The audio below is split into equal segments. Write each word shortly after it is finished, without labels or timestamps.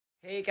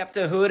Hey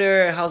Captain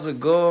Hooter, how's it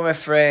going, my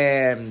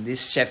friend?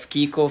 This is Chef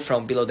Kiko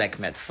from Below Deck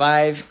Med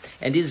 5,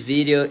 and this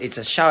video, it's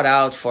a shout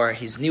out for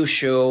his new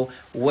show,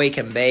 Wake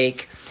and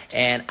Bake,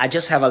 and I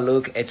just have a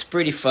look. It's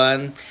pretty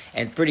fun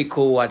and pretty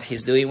cool what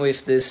he's doing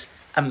with this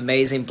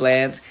amazing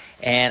plant,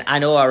 and I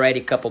know already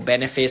a couple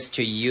benefits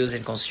to use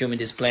and consuming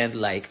this plant,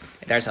 like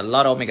there's a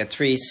lot of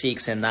omega-3,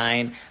 6, and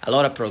 9, a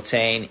lot of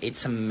protein.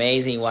 It's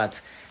amazing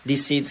what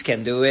these seeds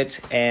can do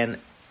it, and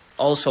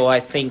also I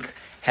think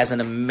has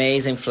an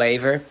amazing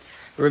flavor.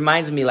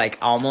 Reminds me like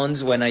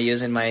almonds when I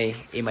use in my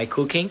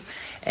cooking,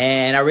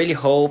 and I really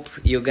hope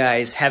you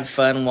guys have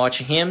fun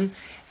watching him,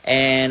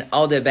 and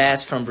all the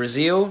best from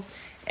Brazil,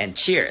 and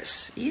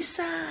cheers.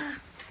 Isa.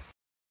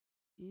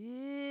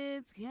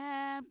 It's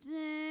Captain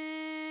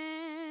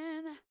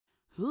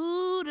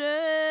Hooter.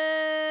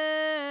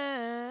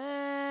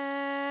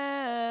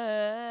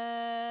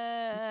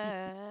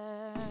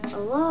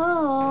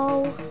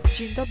 Hello.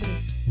 Dzień dobry.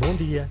 Bom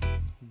dia.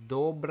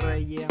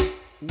 Доброе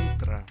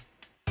утро.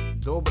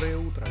 Доброе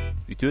утро.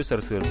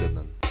 Ütüyorsa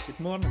sığırdığından. Good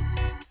morning.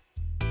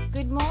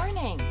 Good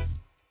morning.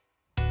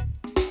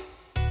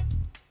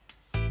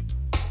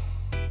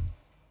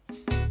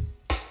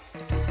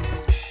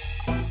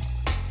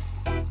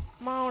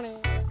 Morning.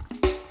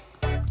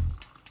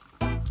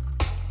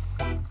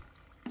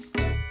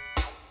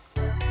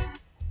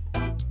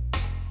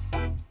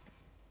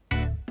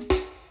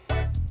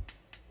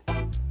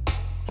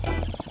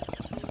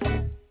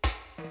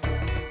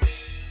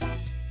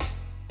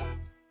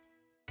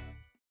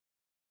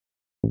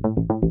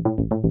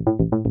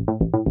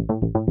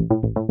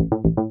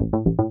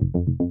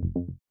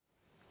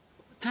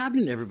 What's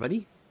happening,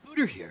 everybody?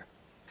 Hooter here,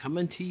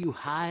 coming to you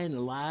high and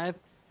alive,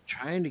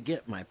 trying to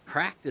get my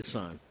practice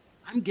on.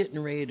 I'm getting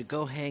ready to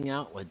go hang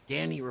out with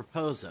Danny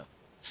Raposo,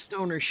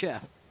 stoner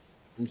chef,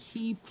 and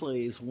he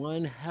plays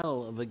one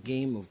hell of a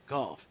game of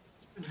golf.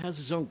 He even has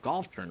his own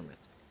golf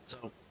tournaments.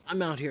 So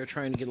I'm out here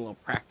trying to get a little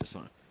practice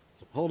on.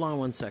 So hold on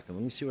one second.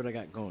 Let me see what I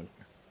got going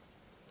here.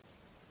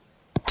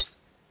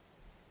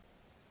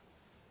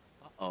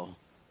 Uh-oh.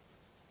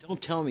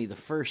 Don't tell me the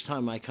first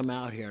time I come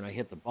out here and I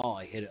hit the ball,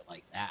 I hit it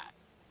like that.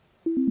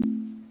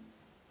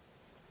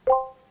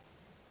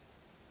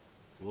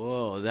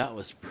 Whoa, that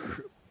was...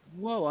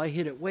 Whoa, I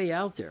hit it way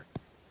out there.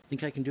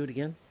 Think I can do it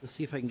again? Let's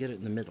see if I can get it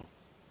in the middle.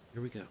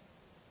 Here we go.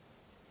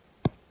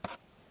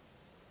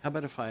 How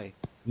about if I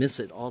miss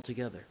it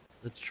altogether?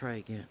 Let's try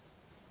again.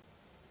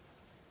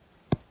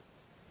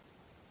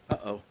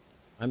 Uh-oh,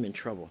 I'm in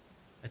trouble.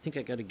 I think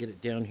I got to get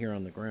it down here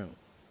on the ground.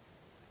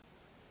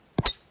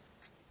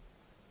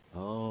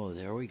 Oh,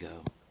 there we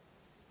go.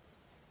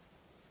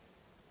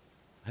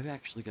 I've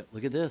actually got,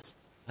 look at this.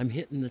 I'm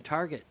hitting the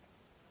target.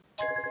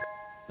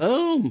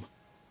 Boom!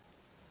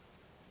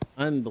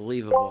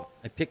 Unbelievable.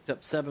 I picked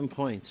up 7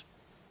 points.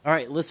 All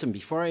right, listen,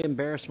 before I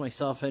embarrass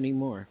myself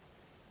anymore,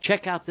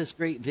 check out this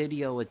great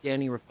video with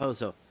Danny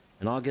Raposo,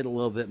 and I'll get a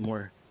little bit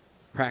more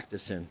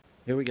practice in.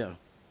 Here we go.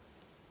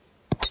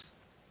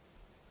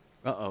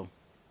 Uh-oh.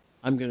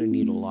 I'm going to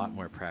need a lot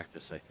more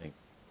practice, I think.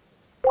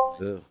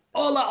 Ugh.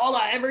 Hola,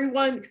 hola,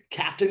 everyone.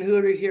 Captain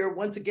Hooter here,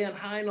 once again,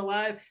 high and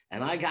alive.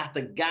 And I got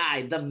the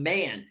guy, the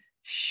man,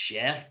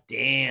 Chef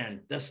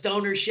Dan, the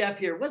stoner chef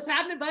here. What's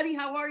happening, buddy?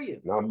 How are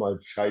you? Not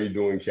much. How you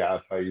doing,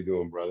 Cap? How you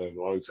doing, brother?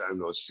 Long time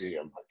no see.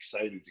 I'm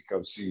excited to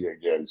come see you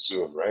again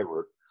soon, right?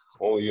 We're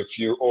only a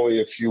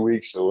few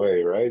weeks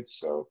away, right?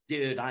 So,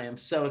 dude, I am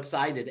so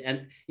excited.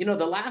 And you know,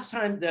 the last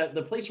time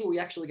the place where we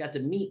actually got to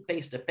meet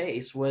face to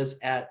face was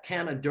at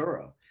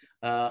Canada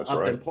up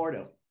right. in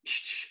Porto.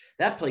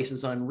 That place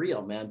is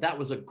unreal, man. That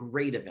was a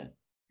great event.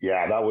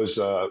 Yeah, that was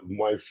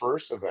my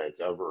first event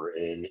ever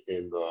in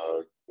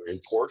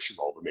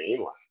Portugal, the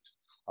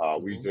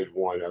mainland. We did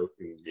one out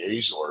in the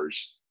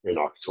Azores in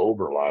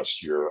October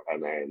last year,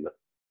 and then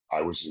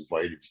I was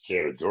invited to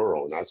Canada,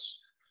 and that's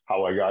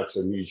how I got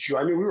to meet you.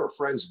 I mean, we were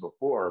friends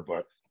before,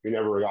 but we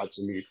never got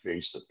to meet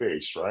face to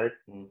face, right?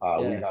 Yeah.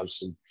 We have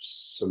some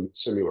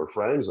similar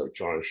friends like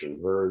Jonathan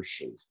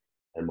Hirsch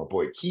and my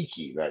boy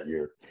Kiki that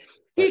year.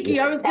 Kiki,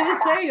 I was gonna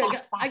say,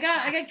 I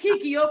got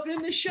Kiki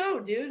opening the show,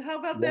 dude. How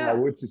about that?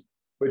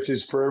 Which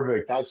is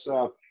perfect. That's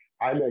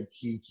I met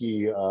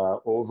Kiki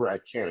over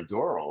at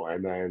Canadoro,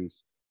 and then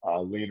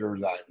later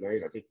that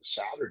night, I think the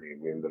Saturday,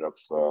 we ended up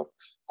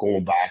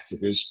going back to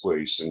his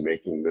place and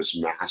making this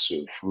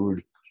massive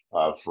food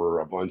for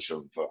a bunch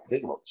of I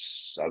think about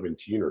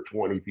 17 or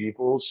 20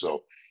 people.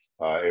 So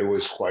it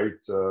was quite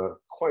the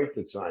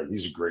time.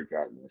 He's a great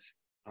guy, man.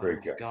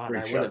 Great guy. God,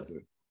 great I would have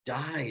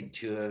died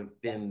to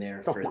have been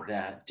there for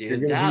that,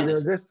 dude. You're gonna be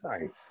there this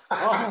time.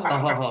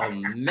 Oh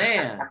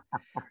man,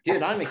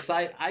 dude, I'm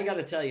excited. I got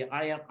to tell you,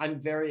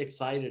 I'm very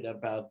excited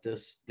about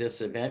this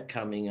event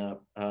coming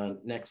up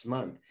next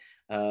month.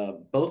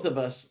 Both of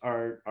us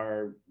are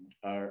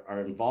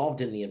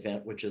involved in the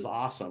event, which is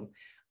awesome.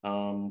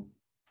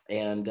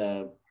 And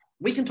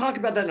we can talk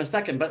about that in a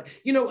second, but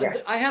you know,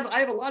 yeah. I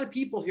have a lot of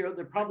people here that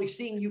are probably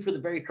seeing you for the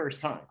very first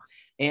time,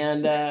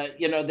 and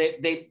you know,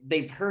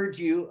 they've heard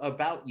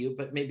about you,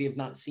 but maybe have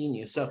not seen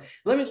you. So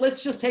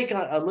let's just take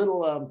a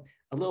little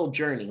a little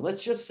journey.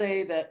 Let's just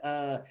say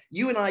that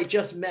you and I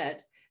just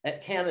met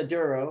at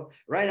Canaduro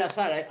right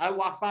outside. I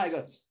walk by, I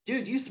go,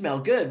 dude, you smell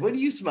good. What are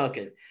you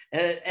smoking?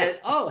 And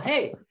oh,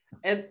 hey.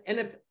 And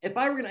if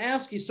I were going to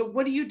ask you, so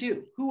what do you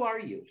do? Who are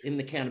you in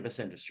the cannabis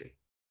industry?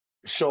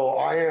 So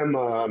I am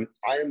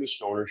the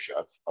stoner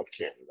chef of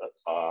Canada.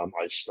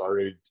 I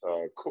started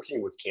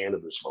cooking with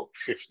cannabis about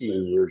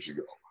 15 years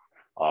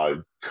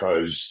ago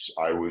because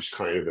I was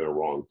kind of in a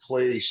wrong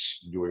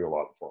place, doing a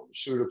lot of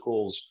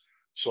pharmaceuticals.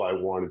 So I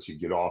wanted to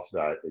get off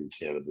that, and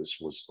cannabis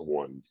was the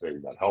one thing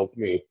that helped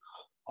me.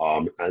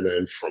 And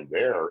then from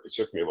there, it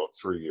took me about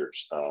 3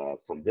 years.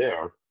 From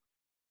there,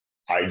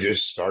 I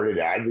just started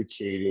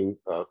advocating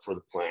for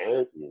the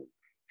plant and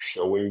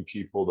showing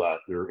people that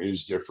there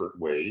is different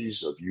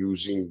ways of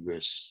using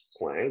this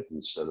plant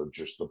instead of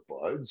just the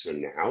buds.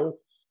 And now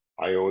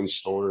I own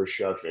Stoner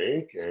Chef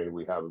Inc., and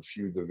we have a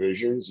few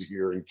divisions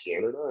here in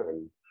Canada.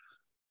 And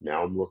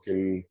now I'm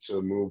looking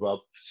to move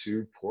up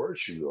to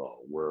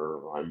Portugal,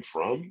 where I'm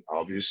from,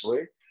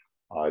 obviously.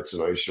 It's a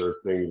nicer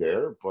thing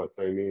there. But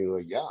I mean,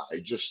 like, yeah, I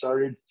just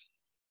started.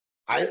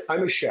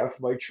 I'm a chef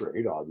by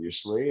trade,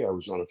 obviously. I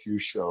was on a few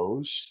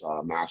shows,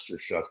 Master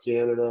Chef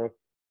Canada,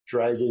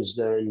 Dragon's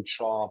Den,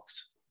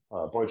 Chopped,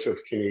 a bunch of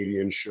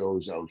Canadian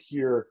shows out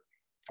here.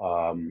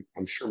 I'm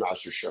sure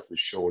Master Chef is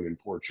showing in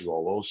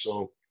Portugal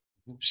also.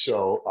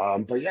 So,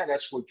 but yeah,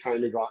 that's what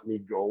kind of got me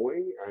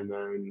going. And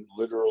then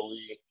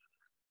literally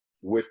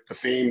with the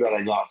fame that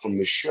I got from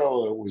the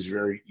show, it was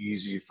very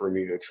easy for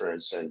me to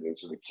transcend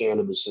into the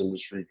cannabis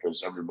industry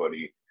because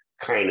everybody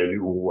kind of knew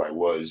who I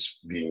was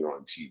being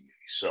on TV.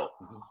 So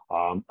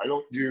I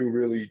don't do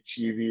really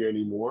TV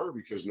anymore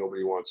because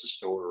nobody wants a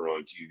stoner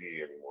on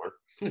TV anymore,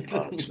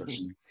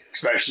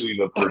 especially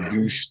the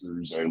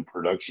producers and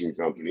production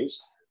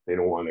companies. They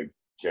don't want to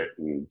get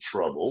in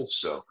trouble.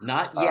 So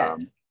Not yet.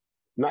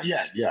 not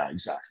yet. Yeah,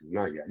 exactly.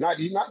 Not yet. Not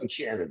in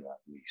Canada,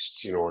 at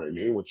least. You know what I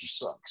mean? Which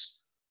sucks.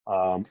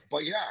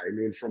 But yeah, I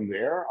mean, from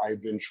there,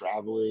 I've been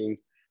traveling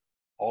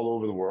all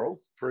over the world,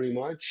 pretty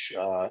much,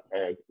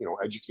 and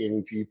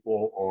educating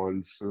people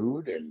on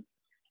food and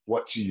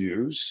what to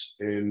use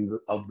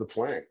of the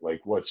plant,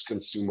 like what's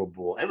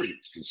consumable.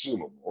 Everything's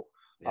consumable,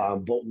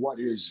 but what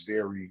is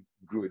very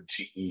good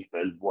to eat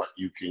and what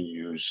you can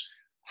use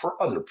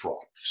for other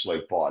products,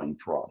 like body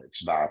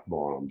products, bath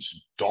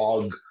bombs,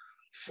 dog,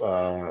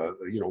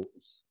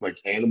 like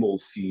animal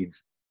feed.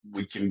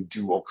 We can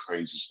do all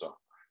kinds of stuff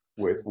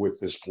with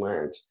this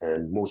plant,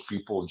 and most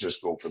people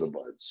just go for the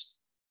buds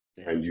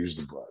and use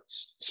the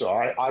buds. So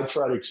I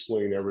try to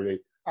explain everything.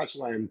 That's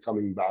why I'm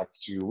coming back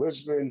to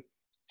Lisbon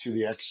to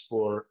the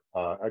Expo,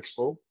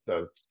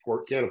 the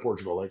Canada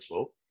Portugal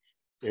Expo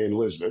in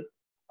Lisbon,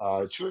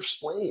 to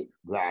explain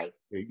that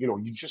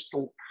you just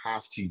don't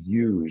have to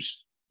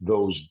use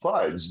those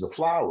buds, the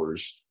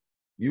flowers.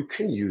 You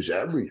can use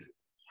everything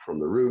from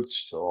the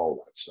roots to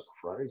all that stuff,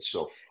 right?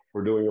 So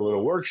we're doing a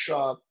little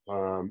workshop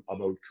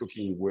about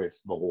cooking with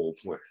the whole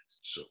plant.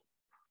 So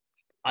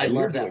I and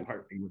love you're that doing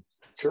part. with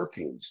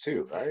terpenes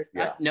too, right?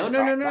 Yeah. No.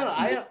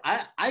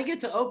 I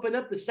get to open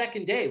up the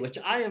second day, which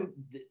I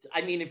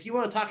mean, if you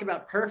want to talk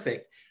about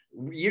perfect,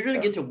 you're going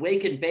to get to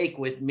wake and bake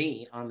with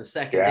me on the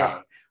second day.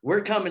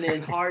 We're coming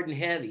in hard and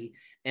heavy,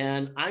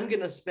 and I'm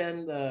going to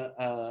spend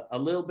a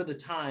little bit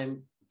of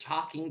time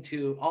talking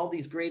to all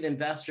these great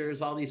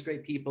investors, all these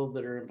great people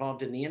that are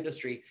involved in the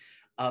industry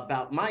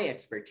about my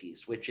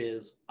expertise, which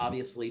is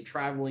obviously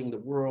traveling the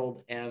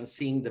world and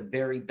seeing the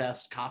very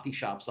best coffee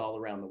shops all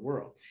around the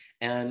world.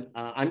 And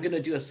I'm going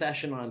to do a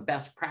session on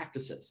best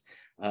practices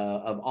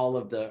of all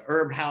of the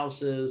herb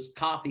houses,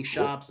 coffee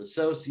shops,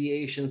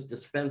 associations,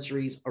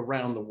 dispensaries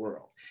around the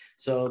world.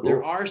 So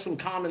there are some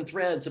common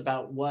threads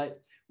about what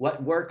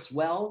works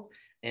well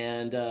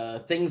and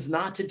things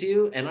not to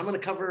do. And I'm going to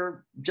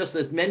cover just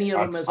as many of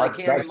them as I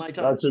can in my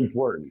time. That's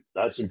important.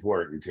 That's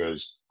important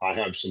because I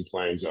have some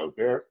plans out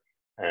there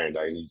and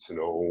I need to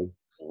know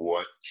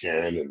what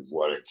can and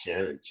what I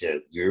can and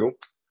can't do.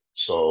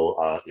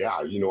 So yeah,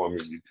 I'm going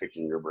to be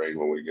picking your brain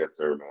when we get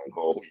there, man.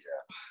 Oh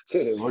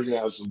yeah, we're going to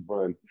have some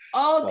fun.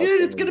 Oh,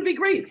 dude, it's going to be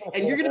great.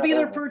 And you're going to be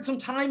there for some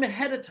time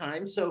ahead of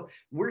time. So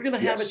we're going to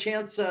have a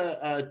chance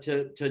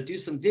to do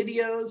some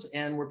videos,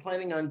 and we're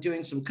planning on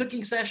doing some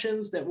cooking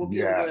sessions that we'll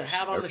be able to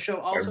have on the show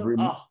also.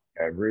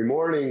 Every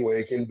morning,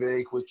 wake and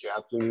bake with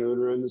Captain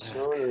Hooter and the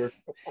Stoner.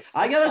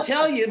 I got to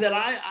tell you that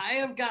I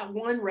have got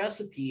one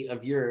recipe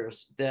of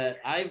yours that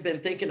I've been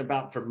thinking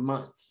about for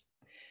months.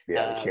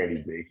 Yeah, the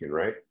candy bacon,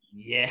 right?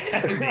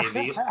 Yeah,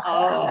 baby.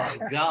 Oh,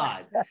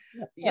 God.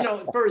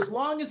 For as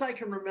long as I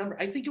can remember,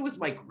 I think it was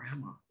my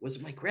grandma. Was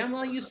it my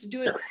grandma used to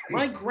do it?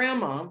 My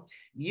grandma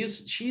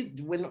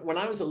when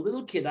I was a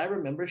little kid, I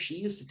remember she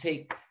used to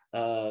take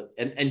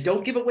and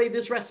don't give away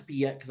this recipe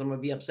yet because I'm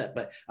gonna be upset,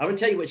 but I'm gonna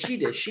tell you what she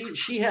did.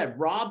 She had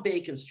raw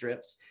bacon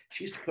strips.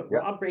 She used to put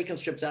raw bacon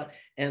strips out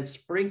and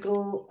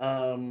sprinkle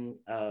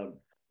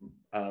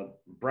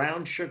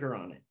brown sugar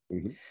on it,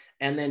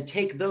 and then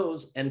take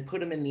those and put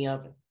them in the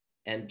oven.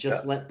 and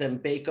just let them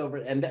bake over.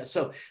 And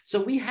so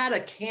we had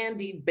a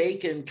candied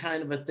bacon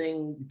kind of a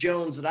thing,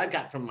 Jones, that I've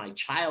got from my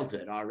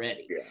childhood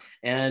already. Yeah.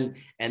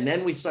 And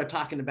then we start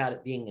talking about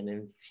it being an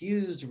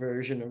infused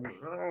version of,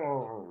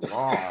 oh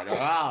God, oh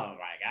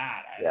my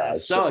God. I'm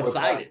so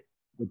excited.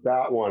 With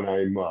that one,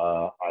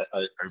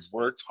 I've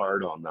worked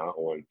hard on that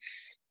one.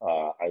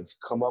 I've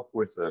come up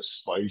with a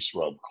spice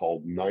rub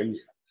called Nunya.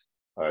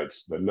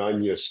 It's the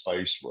Nunya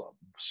spice rub.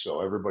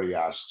 So everybody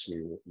asks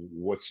me,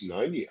 what's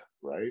Nunya,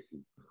 right?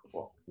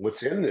 Well,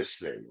 what's in this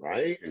thing,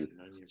 right? And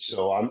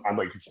so I'm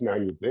like, it's none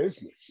of your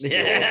business.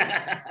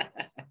 Yeah.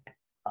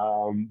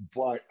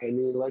 But I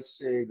mean, let's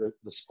say that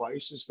the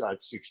spice has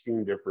got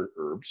 16 different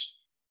herbs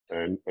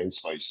and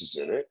spices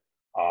in it,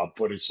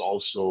 but it's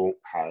also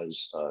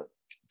has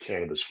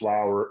cannabis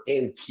flower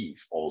and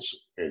keef also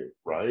in it,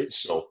 right?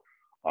 So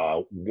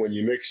when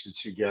you mix it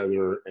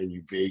together and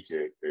you bake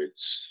it,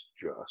 it's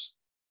just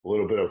a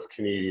little bit of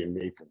Canadian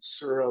maple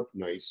syrup,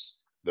 nice,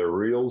 the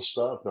real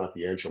stuff, not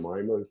the Aunt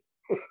Jemima.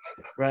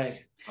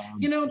 Right.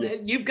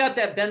 You've got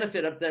that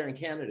benefit up there in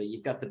Canada.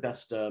 You've got the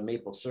best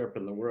maple syrup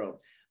in the world.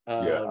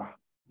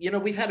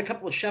 We've had a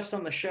couple of chefs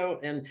on the show,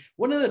 and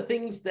one of the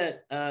things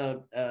that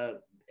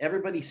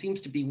everybody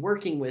seems to be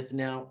working with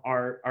now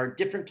are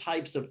different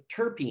types of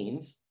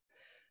terpenes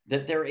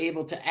that they're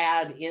able to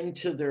add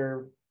into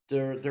their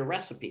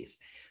recipes.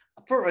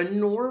 For a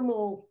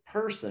normal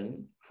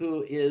person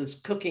who is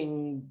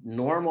cooking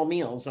normal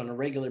meals on a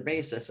regular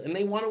basis, and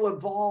they want to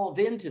evolve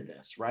into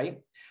this, right?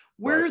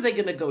 Where are they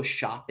going to go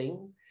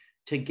shopping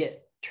to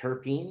get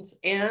terpenes?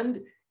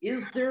 And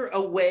is there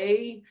a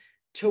workaround?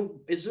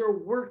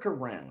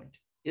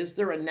 Is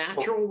there a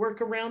natural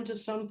workaround to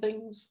some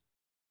things?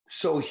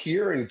 So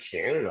here in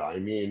Canada, I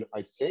mean,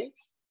 I think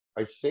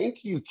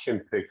you can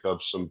pick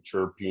up some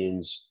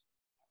terpenes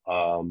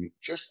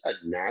just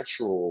at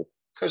natural,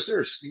 because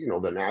there's,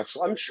 the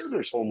natural, I'm sure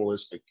there's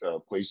holistic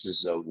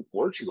places out in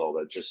Portugal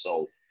that just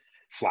sell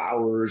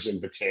flowers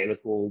and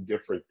botanical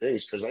different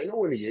things. Because I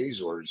know in the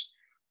Azores,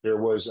 there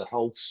was a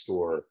health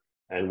store,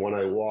 and when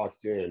I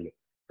walked in,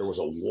 there was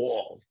a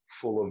wall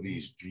full of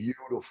these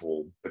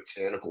beautiful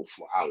botanical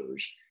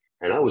flowers.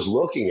 And I was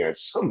looking at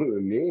some of the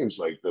names,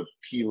 like the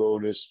pea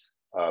lotus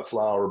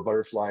flower,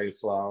 butterfly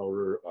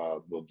flower,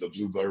 the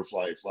blue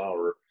butterfly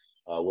flower.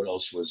 What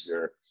else was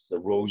there? The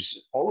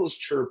rose, all those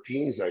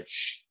terpenes that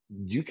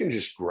you can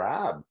just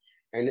grab.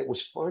 And it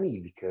was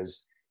funny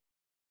because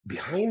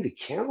behind the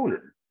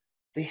counter,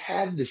 they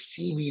had the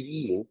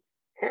CBD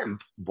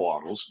hemp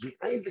bottles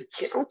behind the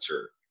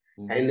counter.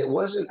 And it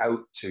wasn't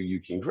out till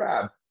you can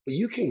grab, but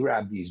you can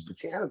grab these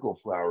botanical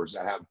flowers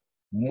that have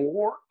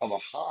more of a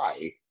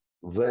high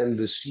than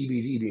the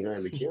CBD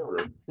behind the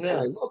counter. And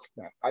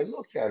I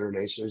looked at her and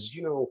I says,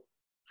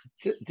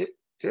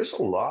 there's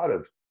a lot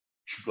of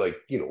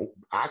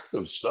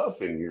active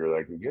stuff in here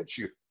that can get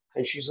you.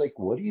 And she's like,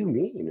 what do you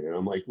mean? And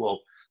I'm like, well,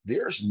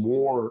 there's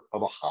more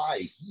of a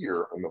high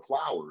here on the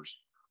flowers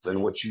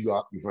than what you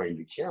got behind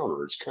the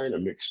counter. It's kind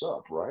of mixed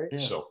up, right? Yeah.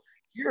 So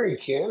here in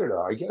Canada,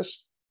 I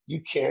guess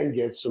you can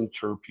get some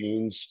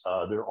terpenes.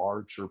 There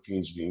are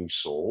terpenes being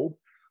sold.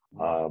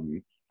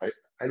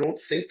 I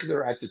don't think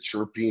they're at the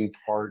terpene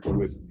part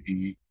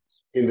in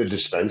the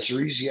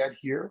dispensaries yet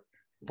here,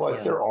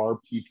 but there are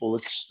people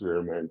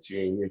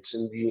experimenting. It's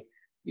in the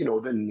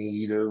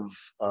native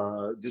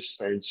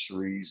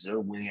dispensaries. They're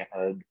way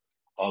ahead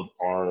of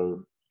our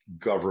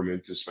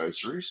government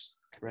dispensaries.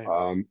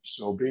 Right.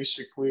 So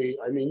basically,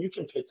 I mean, you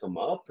can pick them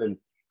up, and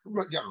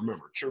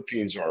remember,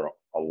 terpenes are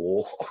a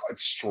lot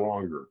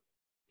stronger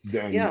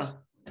than.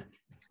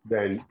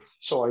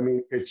 So I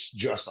mean, it's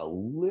just a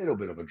little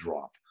bit of a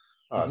drop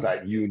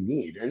that you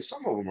need, and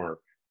some of them are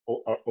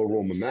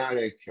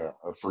aromatic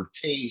for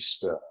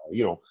taste.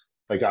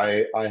 Like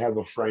I have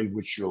a friend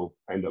which you'll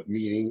end up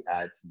meeting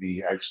at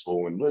the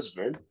expo in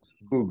Lisbon,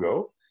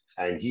 Hugo,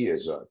 and he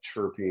is a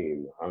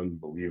terpene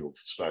unbelievable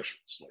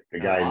specialist. Like the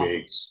guy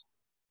makes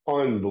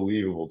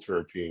unbelievable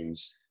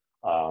terpenes,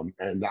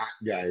 and that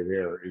guy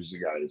there is the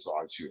guy to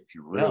talk to if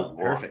you really want.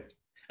 Perfect.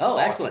 Oh,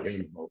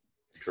 excellent.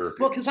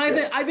 Well, because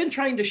I've been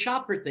trying to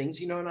shop for things,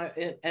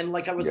 and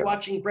like I was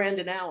watching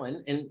Brandon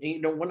Allen,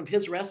 and one of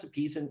his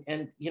recipes,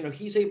 and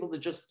he's able to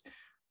just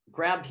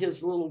grab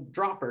his little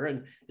dropper,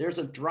 and there's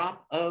a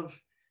drop of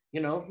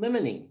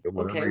limonene.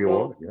 Okay,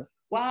 well,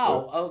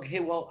 wow. Okay,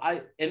 well,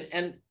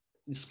 and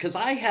because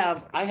I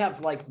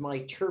have like my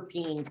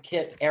terpene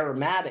kit,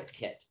 aromatic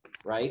kit,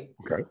 right?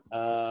 Okay.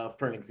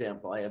 For an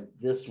example, I have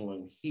this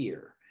one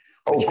here.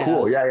 Oh,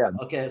 cool. Yeah.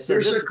 Okay, so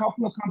there's a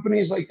couple of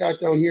companies like that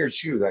down here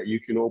too that you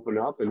can open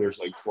up, and there's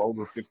like 12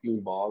 or 15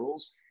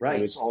 bottles, right?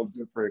 And it's all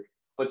different.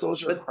 But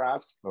those are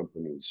craft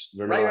companies.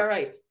 They're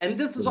right. And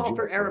this is all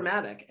for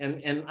aromatic,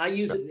 and I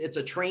use it. It's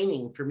a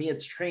training for me.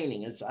 It's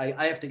training.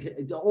 I have to.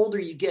 The older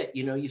you get,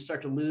 you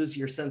start to lose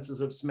your senses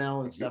of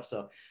smell and stuff.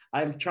 So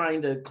I'm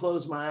trying to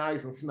close my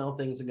eyes and smell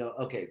things and go,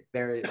 okay,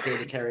 beta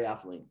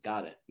caryophyllene,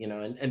 got it.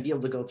 And be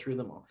able to go through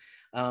them all.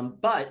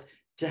 But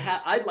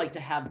I'd like to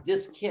have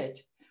this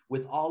kit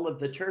with all of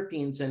the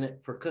terpenes in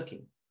it for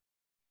cooking.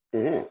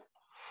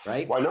 Mm-hmm.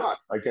 right? Why not?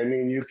 Like, I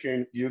mean, you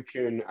can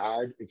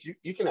add if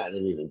you can add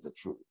anything to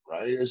food,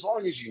 right? As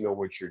long as you know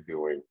what you're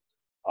doing.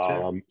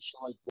 Sure.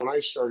 So like when I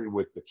started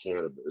with the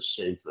cannabis,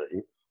 same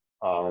thing.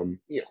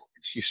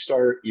 If you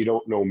start, you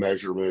don't know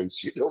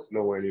measurements, you don't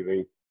know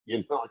anything,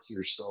 you knock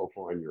yourself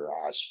on your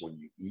ass when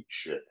you eat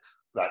shit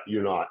that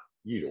you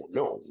don't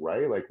know,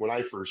 right? Like when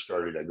I first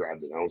started, I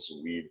grabbed an ounce of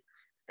weed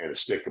and a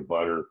stick of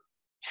butter,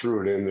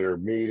 threw it in there,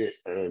 made it,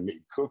 and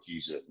made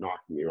cookies that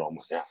knocked me on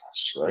my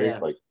ass, right? Yeah.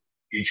 Like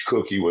each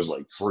cookie was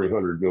like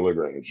 300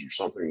 milligrams or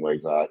something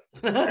like that.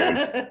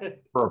 And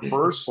for a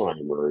first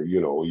timer,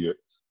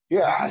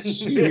 yeah,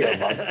 see,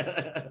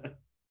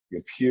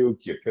 you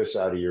puke, you piss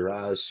out of your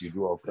ass, you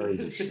do all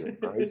kinds of shit,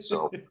 right?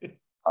 So,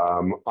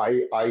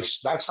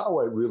 that's how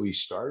it really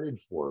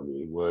started for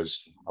me.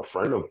 Was a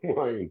friend of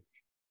mine.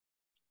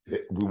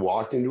 We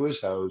walked into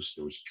his house.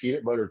 There was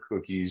peanut butter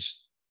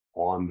cookies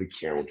on the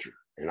counter,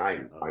 and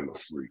I'm a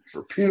freak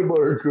for peanut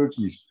butter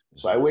cookies.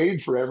 So I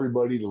waited for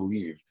everybody to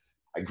leave.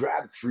 I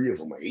grabbed three of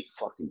them. I ate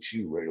fucking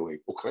two right away.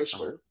 Oh, can I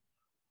swear?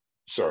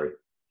 Sorry,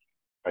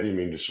 I didn't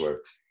mean to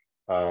swear.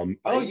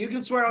 Oh, you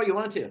can swear all you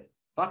want to.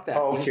 Fuck that.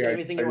 Oh, You can okay. say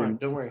anything you I want.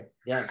 didn't. Don't worry.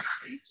 Yeah.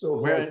 So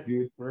much,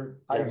 dude. I We're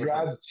fine.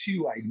 grabbed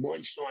two. I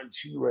munched on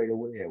two right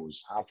away. I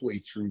was halfway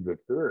through the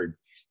third,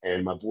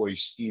 and my boy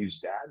Steve's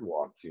dad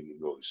walked in. He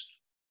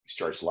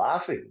starts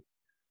laughing,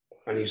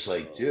 and he's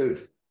like,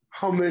 "Dude,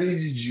 how many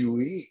did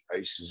you eat?"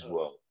 I says,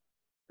 "Well,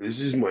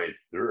 this is my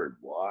third.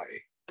 Why?"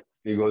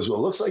 He goes, "Well,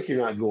 it looks like you're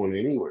not going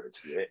anywhere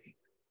today.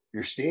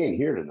 You're staying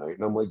here tonight."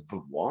 And I'm like,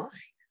 "But why?"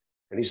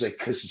 And he's like,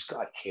 "Because it's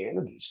got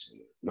cannabis in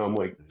it." And I'm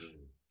like,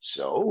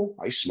 "So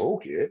I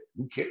smoke it.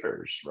 Who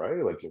cares,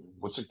 right? Like,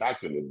 what's it that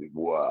going to do?"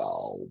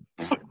 Well,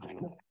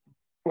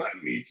 let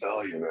me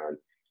tell you, man,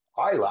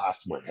 I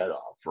laughed my head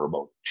off for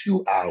about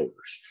 2 hours.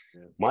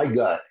 Yeah. My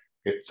gut,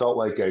 it felt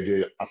like I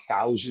did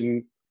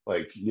 1,000,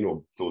 like,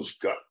 those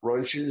gut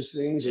wrenches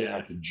things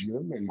at the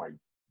gym, and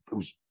it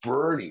was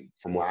burning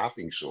from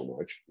laughing so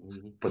much.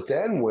 Mm-hmm. But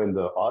then when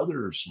the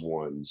others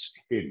ones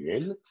hit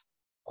in,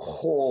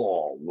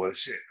 oh,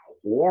 was it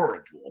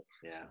horrible?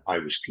 Yeah. I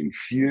was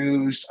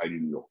confused. I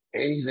didn't know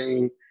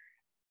anything.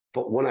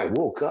 But when I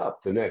woke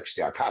up the next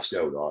day, I passed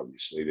out,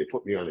 obviously. They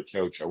put me on the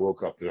couch. I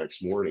woke up the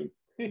next morning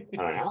and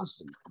I asked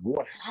them,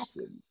 what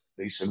happened?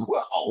 They said,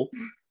 well,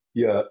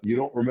 yeah, you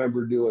don't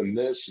remember doing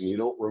this and you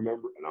don't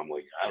remember. And I'm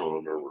like, I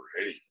don't remember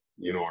anything.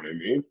 You know what I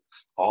mean?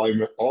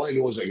 All I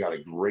know is I got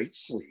a great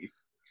sleep.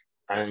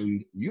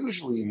 And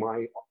usually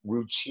my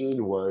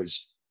routine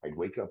was I'd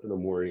wake up in the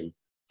morning,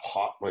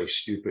 pop my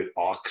stupid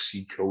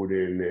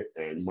oxycodone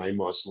and my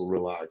muscle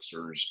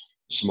relaxers,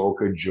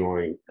 smoke a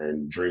joint,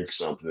 and drink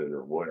something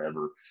or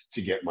whatever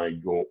to get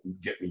me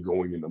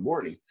going in the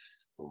morning.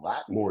 Well,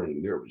 that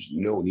morning there was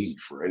no need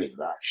for any of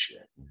that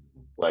shit.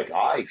 Like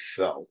I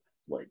felt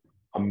like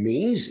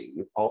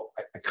amazing. I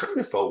kind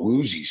of felt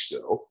woozy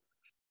still,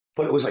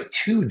 but it was like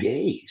 2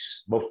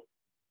 days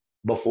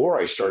before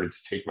I started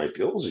to take my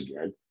pills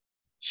again.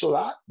 So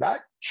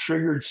that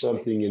triggered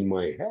something in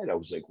my head. I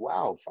was like,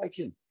 wow, if I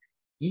can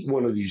eat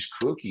one of these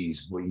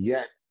cookies, but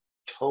yet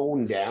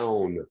tone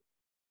down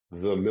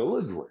the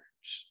milligrams,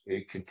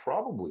 it could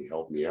probably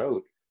help me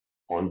out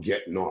on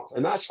getting off.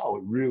 And that's how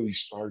it really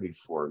started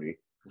for me.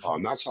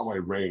 That's how I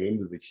ran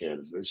into the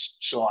cannabis.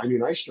 So, I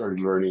mean, I started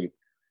learning,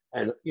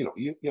 and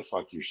you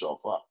fuck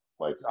yourself up.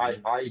 Like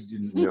I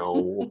didn't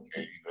know,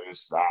 okay,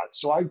 this, that.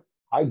 So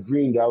I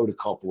greened out a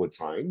couple of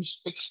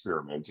times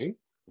experimenting.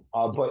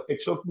 But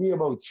it took me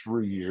about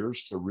 3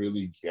 years to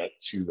really get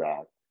to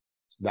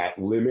that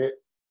limit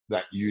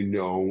that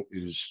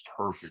is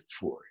perfect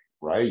for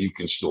you, right? You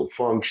can still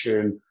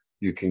function,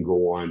 you can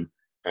go on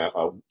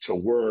to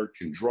work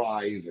and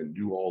drive and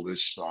do all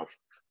this stuff.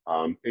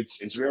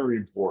 It's very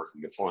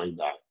important to find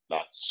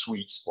that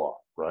sweet spot,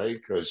 right?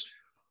 Because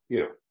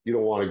you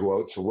don't want to go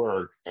out to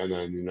work and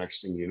then the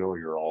next thing you know,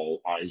 you're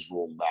all eyes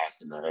rolled back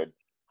in the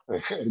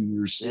head and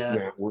you're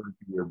sitting at work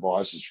and your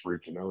boss is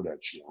freaking out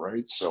at you,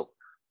 right? So,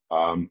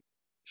 um,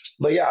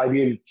 but yeah, I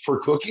mean, for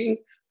cooking,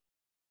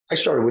 I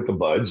started with the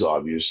buds,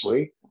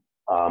 obviously,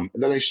 and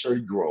then I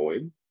started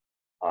growing,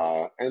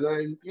 and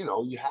then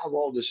you have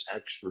all this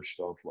extra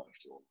stuff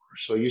left over,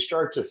 so you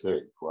start to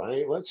think,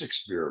 right? Let's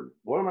experiment.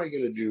 What am I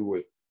going to do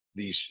with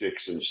these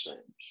sticks and stems?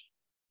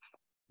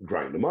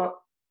 Grind them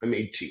up. I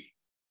made tea,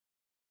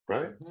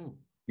 right? Mm-hmm.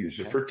 Use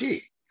it for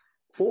tea,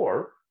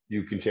 or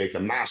you can take a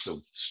massive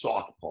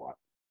stock pot,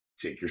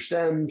 take your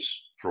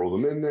stems, throw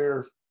them in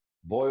there,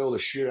 boil the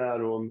shit out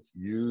of them,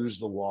 use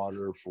the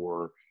water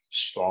for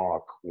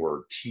stock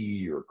or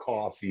tea or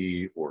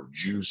coffee or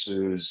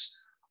juices.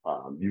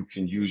 You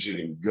can use it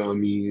in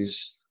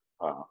gummies,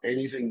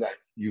 anything that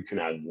you can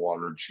add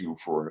water to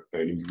for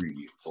an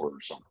ingredient or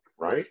something,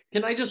 right?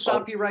 Can I just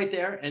stop you right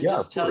there and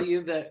just tell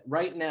you that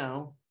right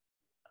now,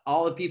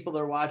 all the people that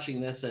are watching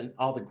this and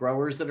all the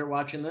growers that are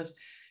watching this,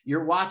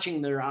 you're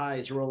watching their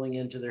eyes rolling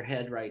into their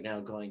head right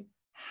now going,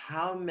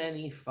 how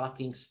many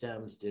fucking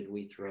stems did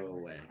we throw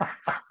away?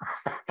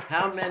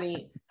 How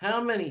many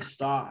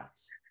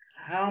stalks?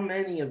 How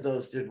many of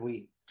those did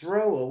we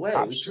throw away?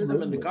 Absolutely. We threw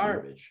them in the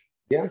garbage.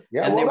 Yeah.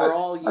 and they Well, were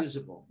all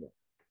usable.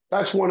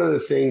 that's one of the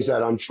things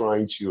that I'm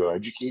trying to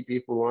educate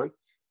people on.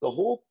 The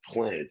whole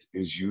plant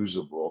is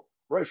usable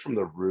right from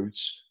the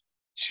roots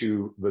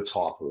to the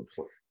top of the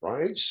plant,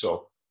 right?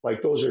 So,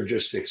 like those are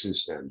just sticks and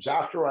stems.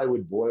 After I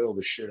would boil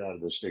the shit out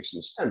of the sticks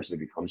and stems, they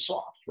become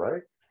soft,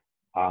 right?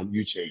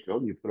 You take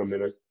them, you put them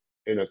in a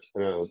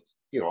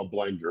a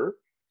blender,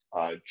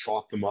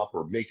 chop them up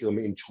or make them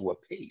into a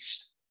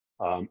paste.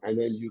 And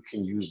then you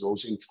can use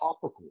those in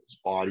topicals,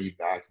 body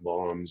bath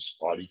bombs,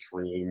 body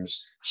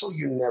creams. So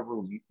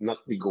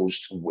nothing goes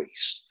to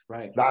waste.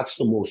 Right. That's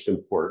the most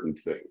important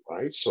thing,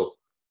 right? So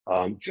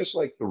just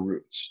like the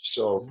roots.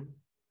 So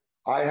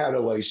I had a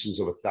license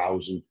of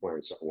 1,000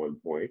 plants at one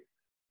point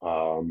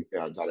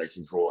that I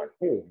can grow at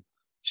home.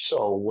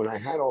 So when I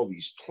had all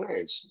these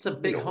plants, It's a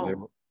big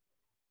home.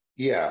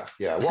 yeah.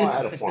 Well, I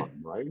had a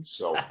farm, right?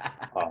 So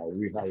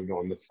we had it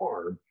on the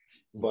farm,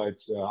 but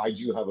I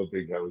do have a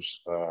big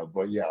house.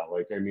 But yeah,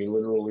 like I mean,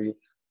 literally,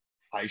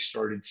 I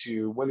started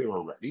to when they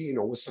were ready.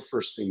 What's the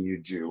first thing you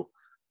do?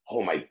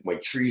 Oh, my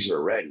trees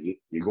are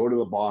ready. You go to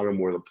the bottom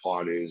where the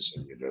pot is,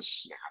 and you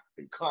just snap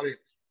and cut it.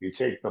 You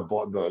take the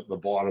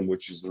bottom,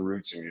 which is the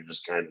roots, and you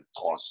just kind of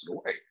toss it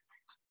away.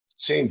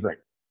 Same thing.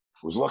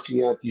 Was looking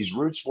at these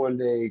roots one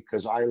day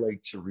because I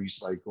like to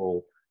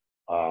recycle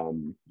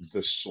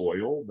the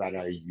soil that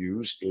I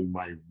use in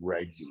my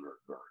regular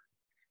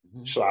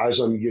garden. So as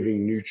I'm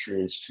giving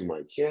nutrients to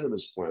my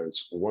cannabis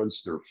plants,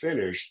 once they're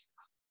finished,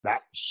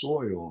 that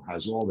soil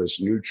has all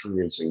this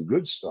nutrients and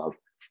good stuff.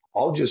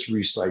 I'll just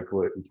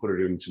recycle it and put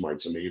it into my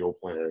tomato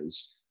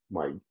plants,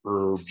 my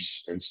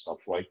herbs and stuff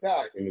like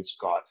that. And it's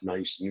got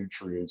nice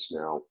nutrients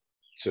now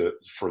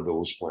for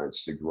those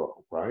plants to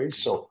grow, right?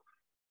 So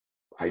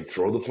I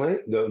throw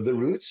the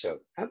roots out.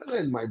 And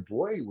then my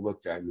boy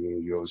looked at me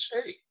and he goes,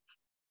 "Hey,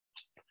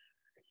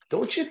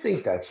 don't you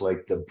think that's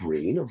like the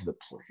brain of the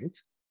plant?"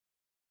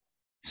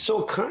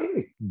 So it kind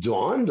of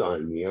dawned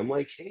on me. I'm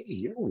like, hey,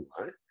 you know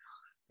what?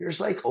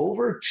 There's like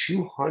over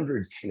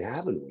 200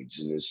 cannabinoids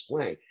in this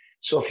plant.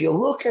 So if you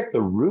look at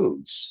the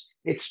roots,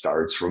 it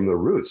starts from the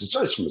roots. It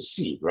starts from a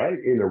seed, right?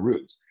 In the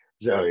roots.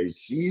 So it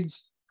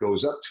seeds,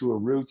 goes up to a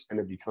root, and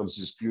it becomes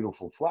this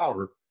beautiful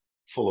flower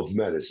full of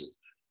medicine.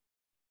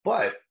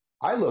 But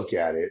I look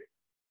at it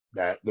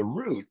that the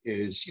root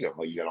is, you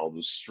got all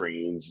those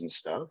strains and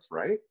stuff,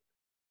 right?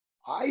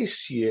 I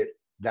see it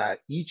that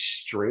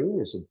each strain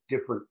is a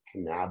different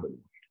cannabinoid.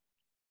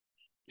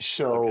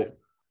 So Okay.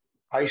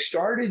 I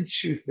started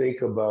to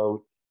think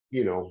about,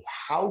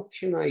 how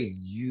can I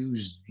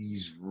use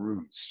these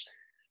roots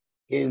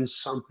in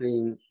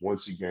something,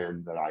 once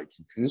again, that I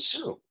can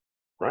consume,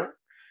 right?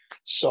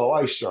 So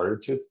I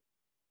started to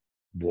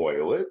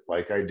boil it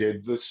like I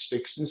did the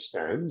sticks and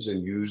stems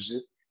and use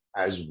it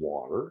as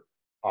water.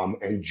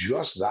 And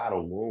just that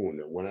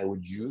alone, when I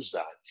would use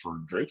that for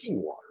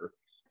drinking water,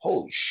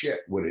 holy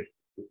shit, would it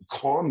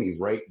calm me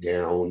right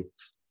down.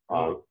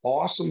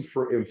 Awesome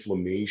for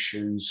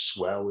inflammation,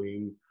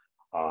 swelling.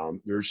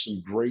 There's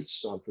some great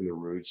stuff in the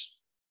roots.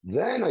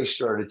 Then I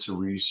started to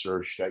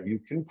research that you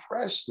can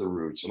press the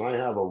roots, and I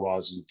have a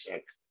rosin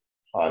tech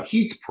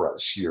heat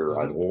press here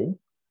at home.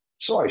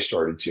 So I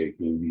started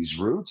taking these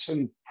roots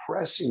and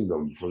pressing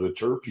them for the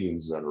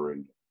terpenes that are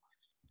in them.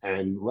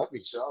 And let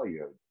me tell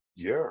you,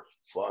 you're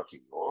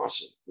fucking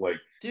awesome. Like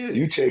Dude.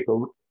 you take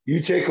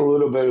a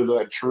little bit of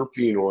that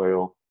terpene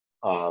oil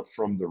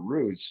from the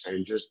roots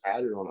and just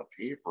add it on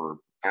a paper,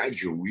 add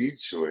your weed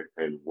to it,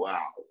 and wow,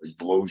 it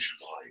blows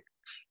your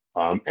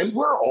mind. And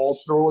we're all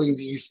throwing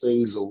these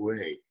things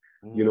away.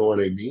 You know what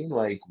I mean?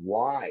 Like,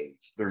 why?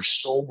 There's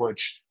so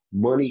much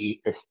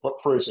money. If,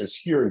 for instance,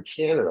 here in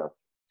Canada,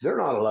 they're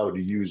not allowed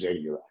to use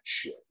any of that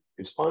shit.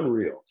 It's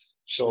unreal.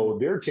 So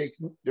they're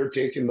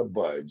taking the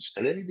buds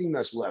and anything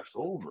that's left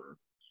over,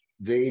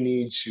 they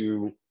need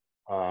to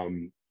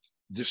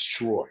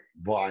destroy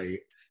by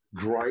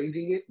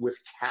grinding it with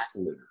cat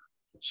litter.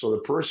 So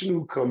the person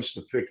who comes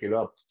to pick it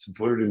up to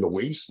put it in the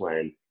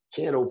wasteland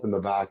can't open the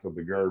back of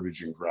the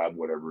garbage and grab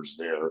whatever's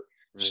there. Right.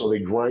 So they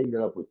grind it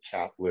up with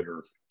cat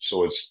litter,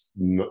 so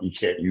you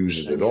can't use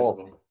it at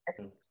all,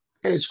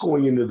 and it's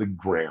going into the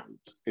ground,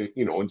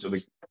 into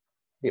the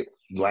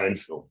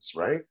landfills,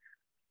 right?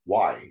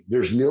 Why?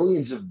 There's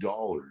millions of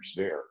dollars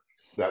there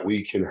that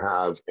we can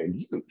have and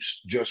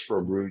use just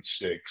for root,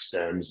 sticks,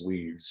 stems,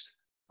 leaves,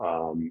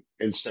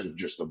 instead of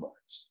just the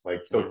buds.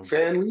 Like the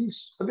fan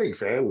leaves, the big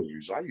fan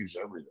leaves, I use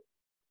everything.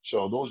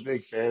 So those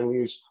big fan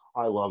leaves,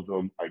 I love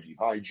them. I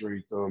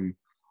dehydrate them,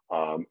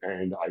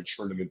 and I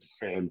turn them into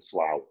fan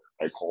flour.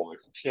 I call it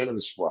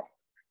cannabis flour.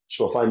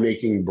 So if I'm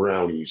making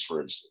brownies,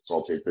 for instance,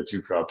 I'll take the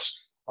 2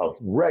 cups of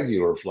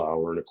regular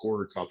flour and a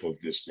quarter cup of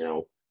this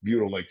now,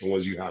 beautiful, like the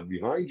ones you have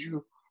behind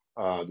you,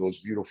 those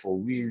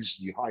beautiful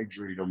leaves,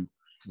 dehydrate them,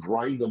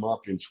 grind them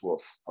up into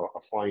a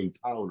fine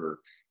powder,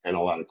 and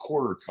I'll add a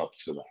quarter cup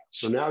to that.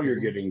 So now you're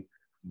getting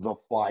the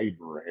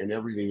fiber and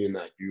everything in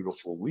that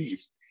beautiful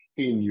leaf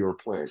in your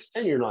plant,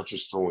 and you're not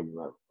just throwing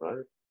them out,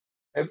 right?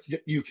 And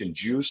you can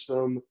juice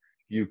them,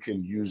 you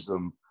can use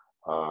them,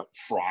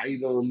 fry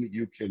them,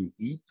 you can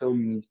eat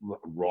them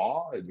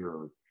raw.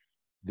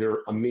 they're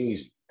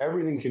amazing.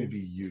 Everything can be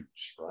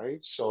used,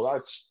 right? So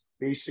that's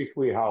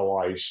basically how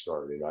I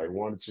started. I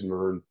wanted to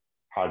learn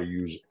how to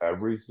use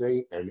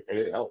everything, and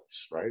it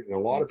helps, right? And a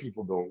lot of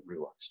people don't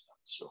realize that.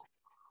 So,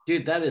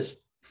 Dude, that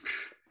is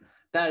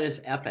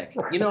epic.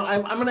 You know,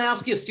 I'm going to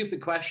ask you a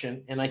stupid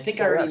question, and I think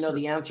I oh already yeah, know sure.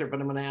 the answer, but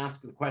I'm going to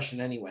ask the question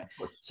anyway. Of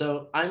course.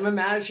 So I'm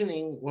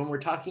imagining when we're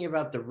talking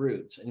about the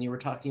roots, and you were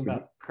talking Mhm,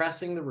 about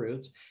pressing the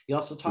roots, you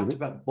also talked mhm.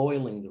 about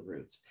boiling the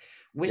roots.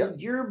 Yeah, When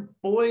you're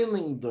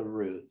boiling the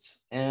roots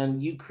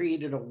and you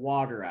created a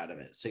water out of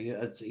it, so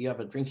you have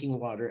a drinking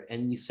water,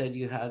 and you said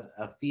you had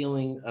a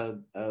feeling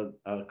of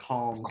a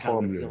calm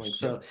kind of a feeling.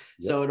 calmness. Yeah,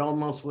 yeah. So it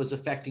almost was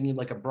affecting you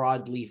like a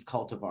broadleaf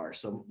cultivar,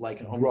 so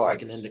like almost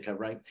like Right. an indica,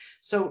 right?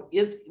 So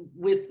it's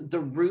with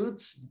the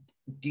roots,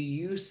 do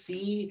you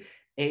see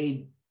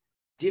a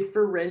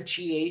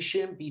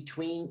differentiation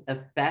between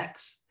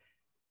effects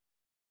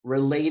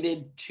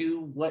related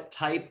to what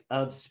type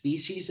of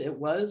species it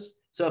was?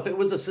 So if it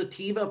was a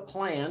sativa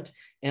plant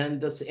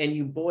and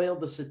you boil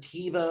the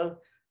sativa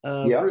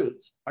Yeah,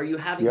 roots, are you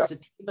having yeah.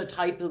 sativa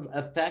type of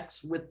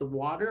effects with the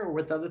water or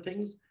with other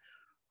things?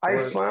 I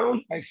Or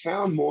found I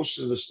found most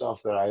of the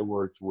stuff that I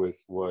worked with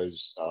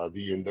was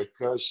the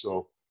indica.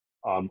 So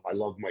I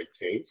love my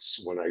pinks.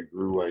 When I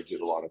grew, I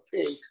did a lot of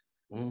pink,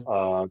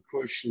 Mhm,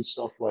 kush and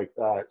stuff like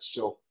that.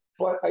 So,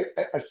 but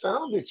I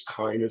found it's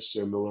kind of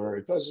similar.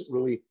 It doesn't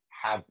really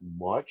have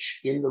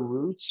much in the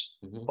roots,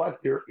 mhm,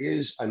 but there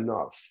is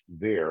enough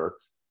there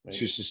right,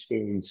 to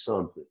sustain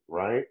something,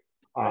 right?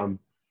 right. Um,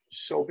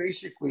 so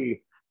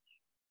basically,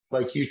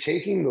 like you're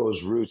taking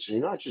those roots and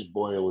you're not just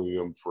boiling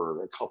them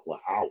for a couple of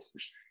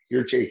hours.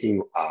 You're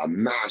taking a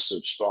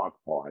massive stock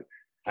pot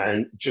Yeah,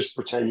 and just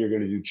pretend you're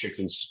going to do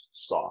chicken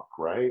stock,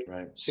 right?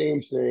 right. Same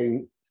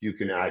thing. You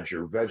can add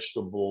your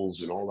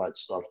vegetables and all that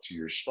stuff to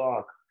your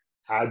stock,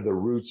 add the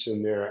roots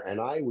in there, and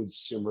I would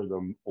simmer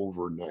them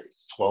overnight,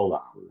 12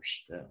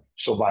 hours. Yeah.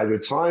 So by the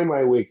time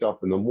I wake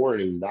up in the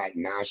morning, that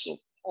massive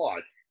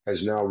pot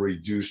has now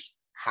reduced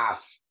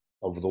half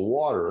of the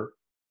water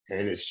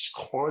and it's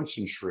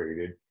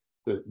concentrated.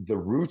 The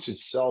roots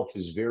itself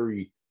is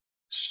very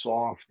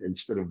soft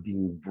instead of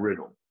being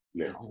brittle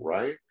now, Mhm.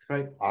 right?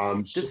 Right.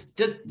 So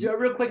Does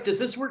real quick, does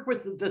this work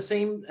with the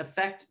same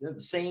effect, the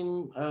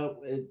same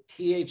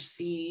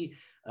THC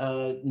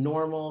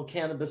normal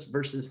cannabis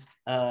versus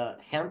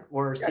hemp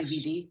or yes,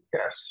 CBD?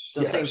 yes,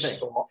 So same yes. thing.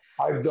 So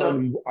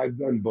So I've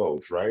done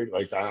both, right?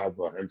 Like I have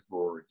a hemp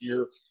grower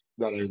here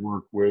that I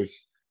work with.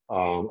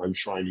 I'm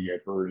trying to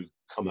get her to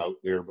come out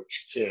there, but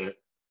she can't.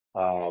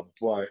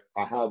 But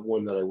I have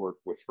one that I work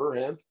with her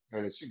hemp,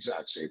 and it's the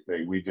exact same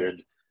thing.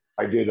 right.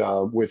 I did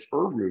with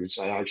her roots.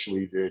 I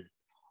actually did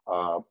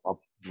a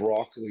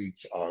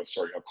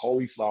a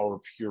cauliflower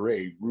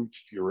puree, root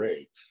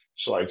puree.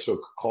 So I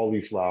took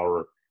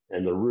cauliflower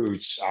and the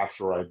roots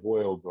after I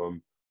boiled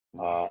them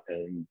Mhm.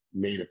 and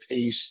made a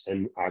paste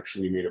and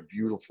actually made a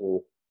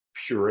beautiful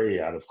puree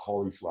out of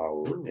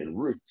cauliflower Ooh. and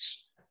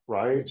roots,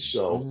 right?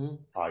 So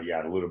Mhm. you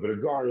add a little bit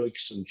of garlic,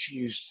 some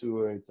cheese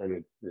to it,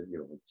 and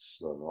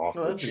it's off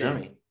Oh, the that's chain.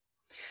 yummy.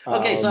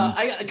 Okay, so Um,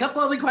 I got a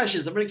couple other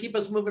questions. I'm going to keep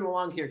us moving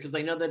along here because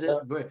I know that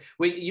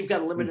you've got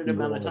a we limited can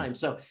amount go of on. time.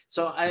 So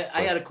I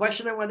But had a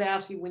question I wanted to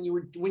ask you when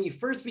you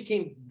first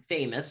became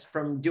famous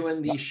from doing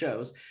yeah, these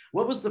shows.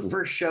 What was the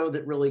first show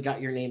that really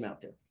got your name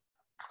out there?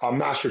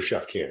 Master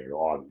Chef Canada,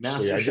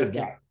 obviously, Master I Chef did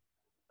Kid. that.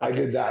 I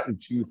Okay. did that in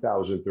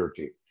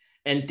 2013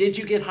 And did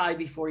you get high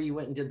before you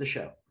went and did the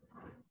show?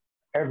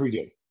 every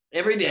day.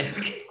 Every day.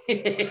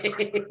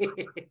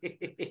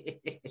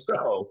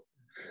 So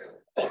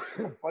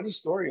funny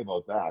story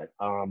about that.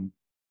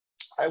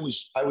 I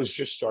was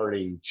just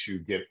starting to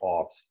get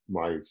off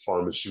my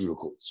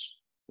pharmaceuticals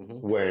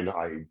Mhm. when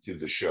I did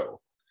the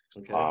show.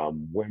 Okay.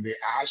 When they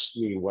asked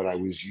me what I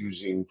was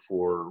using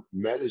for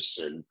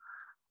medicine,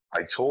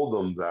 I told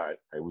them that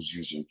I was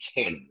using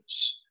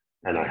cannabis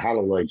and I Okay. had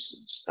a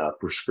license, a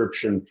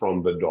prescription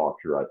from the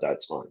doctor at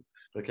that time.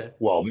 Okay.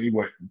 Well, they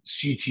went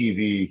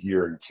CTV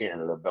here in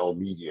Canada, Bell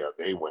Media,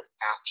 they went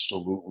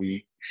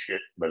absolutely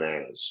shit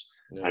bananas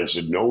Yeah. and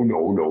said, no,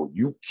 no, no,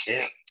 you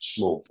can't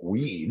smoke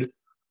weed,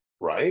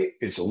 right?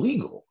 It's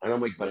illegal. And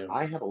I'm like, but Yeah.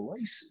 I have a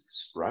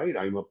license, right?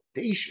 I'm a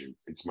patient.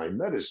 It's my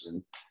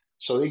medicine.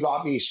 So they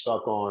got me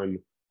stuck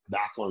on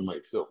back on my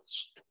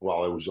pills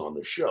while I was on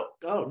the show.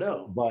 Oh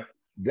no. But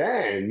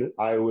then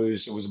it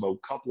was about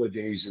a couple of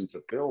days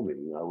into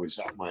filming. I was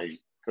at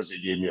because they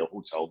gave me a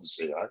hotel to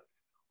stay at,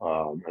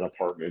 an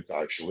apartment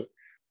actually,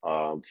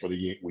 for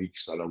the 8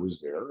 weeks that I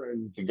was there.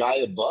 And the guy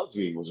above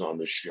me was on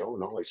the show,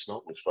 and all I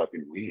smelled was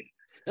fucking weed.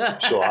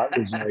 So I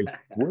was like,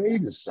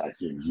 wait a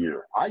second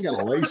here. I got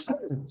a license.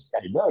 This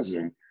guy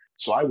doesn't.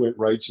 So I went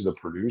right to the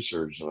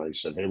producers and I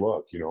said, hey,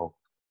 look,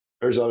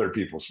 there's other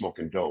people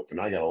smoking dope and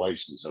I got a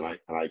license and I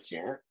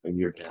can't. And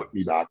you're Yeah. putting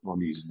me back on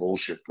these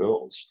bullshit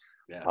pills.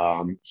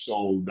 Yeah.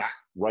 So that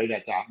right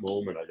at that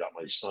moment, I got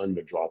my son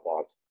to drop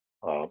off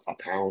a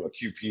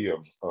QP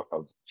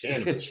of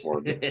cannabis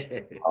for me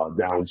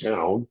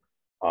downtown.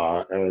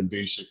 And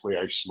basically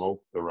I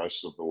smoked the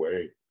rest of the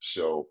way.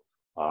 So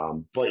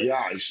But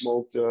yeah, I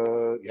smoked.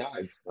 Yeah,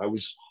 I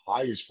was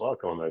high as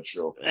fuck on that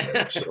show.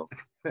 So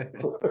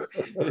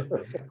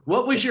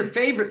What was your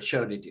favorite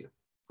show to do?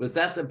 Was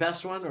that the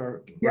best one, yeah,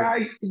 or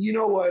you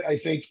know what? I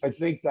think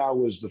that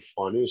was the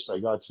funnest. I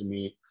got to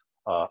meet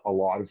a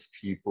lot of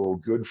people,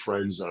 good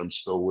friends that I'm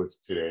still with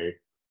today,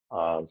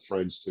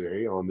 friends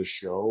today on the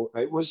show.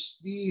 It was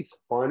the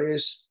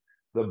funnest,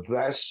 the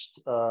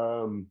best.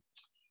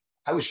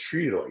 I was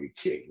treated like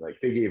a king. Like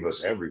they gave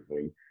us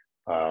everything.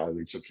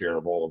 They took care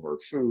of all of our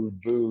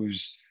food,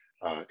 booze,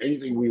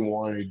 anything we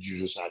wanted. You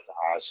just had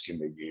to ask,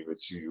 and they gave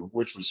it to you,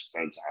 which was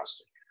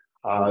fantastic.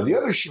 The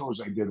other shows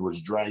I did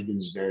was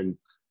Dragon's Den,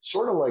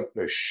 sort of like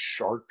the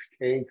Shark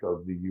Tank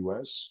of the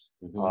U.S.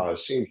 Mhm.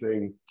 Same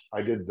thing.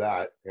 I did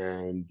that,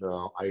 and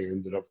I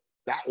ended up.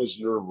 That was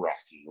nerve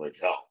wracking like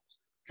hell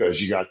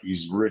because you got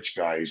these rich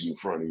guys in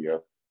front of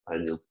you,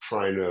 and you're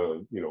trying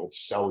to,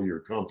 sell your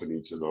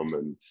company to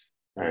them,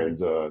 and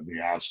they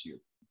ask you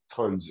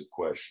tons of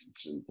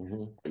questions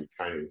and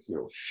kind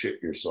of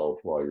shit yourself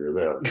while you're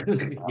there.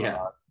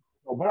 Yeah.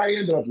 But I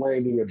ended up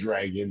landing a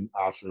dragon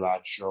after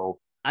that show.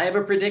 I have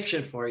a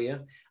prediction for you.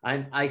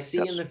 I see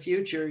in Yes. the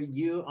future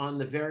you on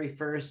the very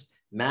first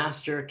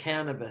Master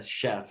Cannabis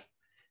Chef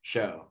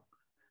show.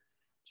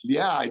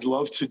 Yeah, I'd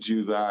love to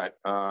do that.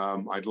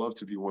 I'd love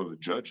to be one of the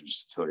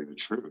judges, to tell you the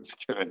truth,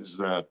 because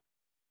I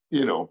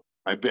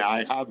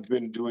have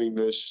been doing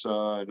this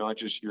not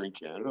just here in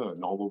Canada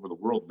and all over the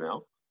world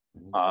now.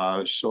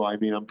 So I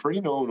mean, I'm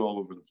pretty known all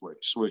over the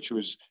place, which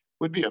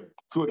would be a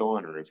good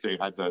honor if they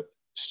had the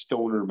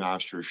Stoner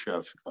Master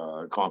Chef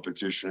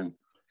competition.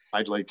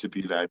 I'd like to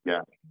be that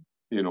guy.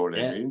 You know what I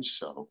Yeah. mean?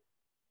 So,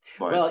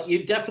 Well, but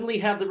you definitely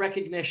have the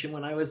recognition.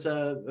 When I was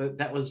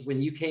that was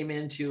when you came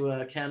into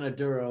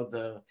Canaduro,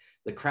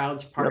 the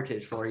crowds yep,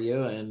 parted for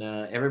you, and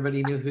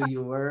everybody knew who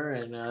you were,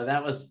 and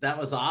that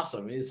was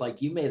awesome. It's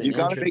like you made you an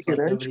got to entrance make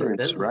an like nobody's entrance,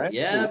 business. right?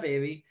 Yeah,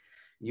 baby.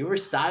 You were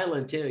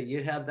styling too.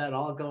 You had that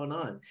all going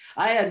on.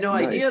 I had no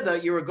Nice. idea though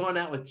you were going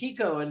out with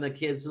Kiko and the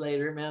kids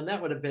later, man.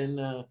 That would have been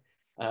I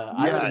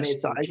would have Yes,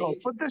 made some I know.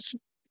 change. But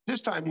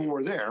this time when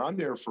we're there, I'm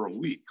there for a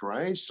week,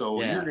 right?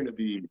 So Yeah. I'm gonna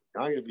be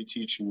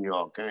teaching you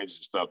all kinds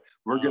of stuff.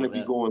 We're Oh, gonna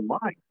be going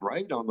live,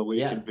 right, on the Wake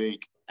yeah, and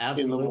Bake in the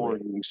absolutely.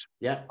 mornings.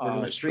 Yeah, we're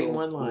gonna stream So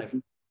one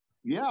live.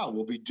 yeah,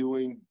 we'll be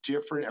doing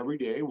different every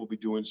day. We'll be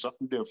doing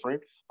something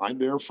different. I'm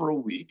there for a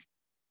week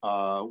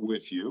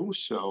with you,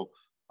 so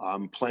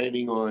I'm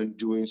planning on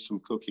doing some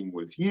cooking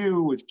with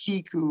you, with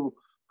Kiku,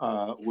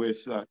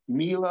 with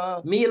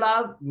Mila.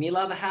 Mila,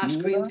 the hash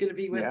queen's Mila, going to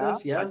be with yeah,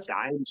 us. Yes.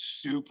 I'm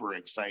super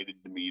excited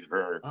to meet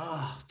her.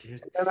 Oh,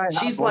 dude, And I have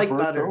she's like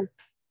Umberto. butter.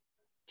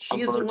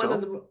 She is one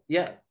of the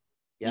yeah,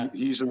 yeah.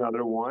 He's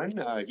another one.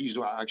 He's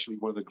actually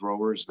one of the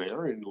growers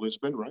there in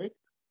Lisbon, right?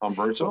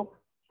 Umberto. Well,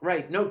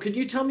 right. No, could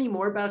you tell me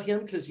more about him?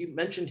 Because you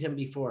mentioned him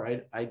before.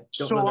 I don't know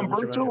So that much about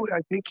Umberto, him.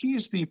 I think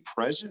he's the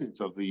president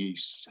of the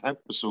hemp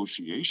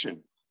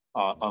association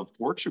of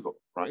Portugal,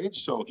 right?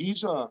 So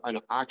he's an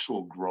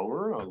actual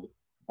grower,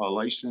 a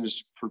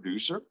licensed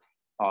producer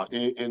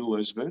in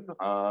Lisbon,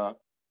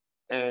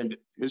 and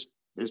his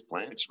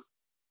plants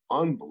are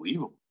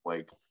unbelievable.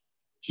 Like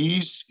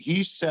he's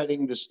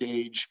setting the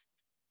stage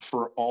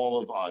for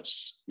all of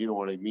us. You know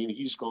what I mean?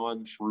 He's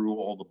gone through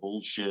all the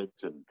bullshit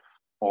and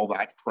all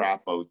that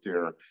crap out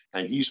there,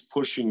 and he's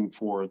pushing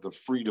for the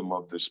freedom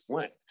of this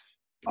plant.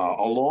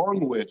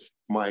 Along with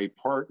my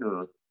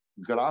partner,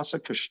 Graça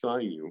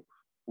Castanho,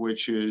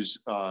 which is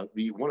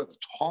the one of the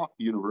top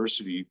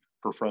university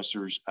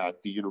professors at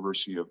the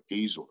University of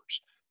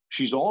Azores.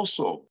 She's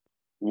also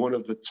one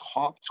of the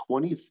top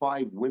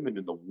 25 women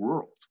in the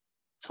world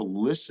to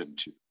listen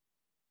to,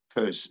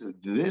 because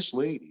this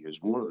lady is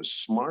one of the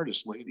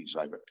smartest ladies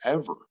I've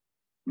ever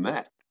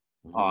met.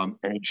 And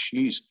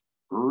she's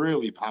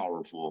really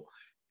powerful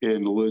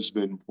in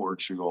Lisbon,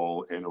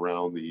 Portugal, and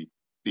around the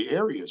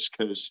areas,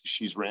 because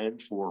she's ran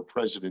for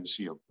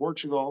presidency of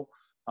Portugal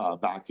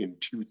back in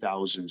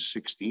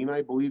 2016,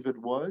 I believe it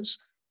was.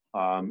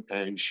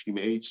 And she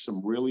made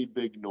some really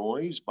big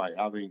noise by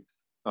having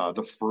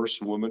the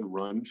first woman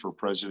run for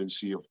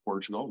presidency of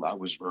Portugal. That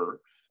was her.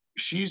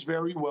 She's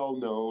very well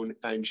known,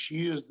 and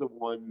she is the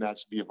one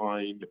that's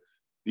behind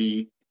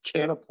the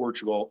Canada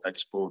Portugal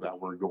Expo that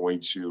we're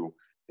going to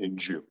in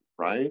June,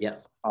 right?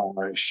 Yes.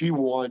 She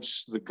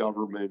wants the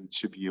government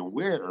to be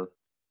aware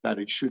that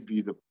it should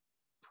be the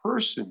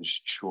person's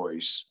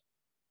choice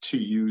to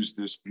use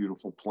this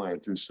beautiful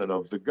plant instead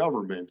of the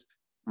government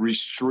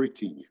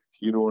restricting it.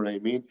 You know what I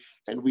mean?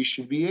 And we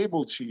should be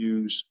able to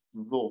use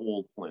the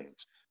whole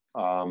plant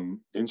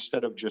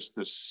instead of just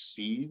the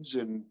seeds,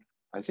 and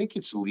I think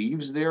it's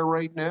leaves there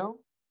right now.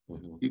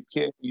 You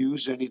can't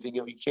use anything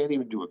else. You can't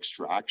even do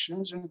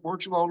extractions in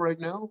Portugal right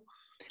now.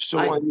 So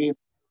I mean,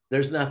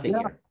 there's nothing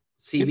here.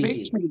 CBD. it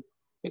makes me,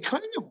 it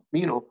kind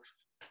of,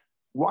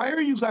 why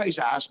are you guys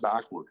ass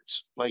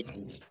backwards? Like,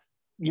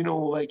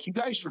 like you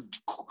guys are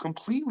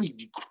completely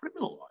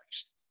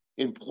decriminalized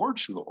in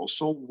Portugal.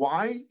 So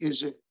why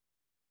is it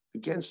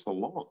against the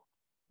law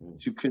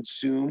to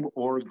consume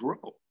or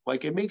grow?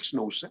 Like, it makes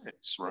no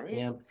sense, right?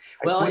 Yeah.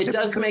 Well, Was it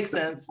does because make of the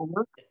sense.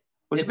 paperwork?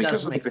 Was It it because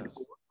does of make the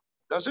sense.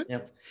 Does it?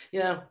 Yeah,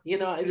 yeah. You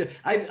know,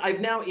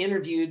 I've now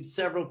interviewed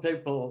several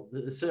people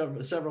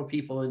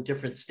in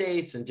different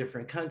states and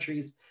different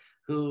countries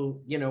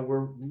who, you know,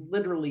 were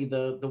literally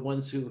the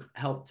ones who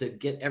helped to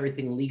get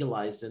everything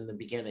legalized in the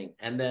beginning,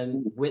 and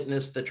then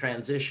witnessed the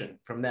transition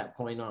from that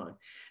point on.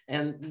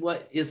 And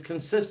what is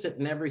consistent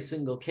in every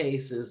single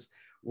case is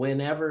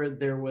whenever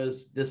there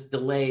was this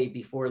delay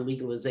before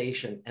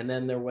legalization, and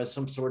then there was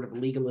some sort of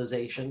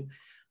legalization,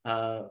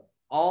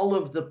 all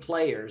of the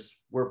players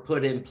were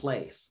put in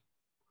place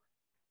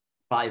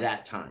by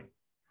that time.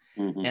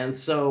 Mm-hmm. And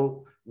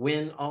so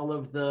when all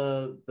of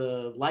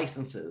the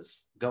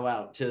licenses go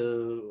out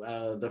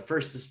to the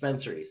first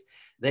dispensaries,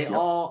 they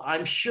all,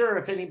 I'm sure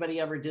if anybody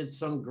ever did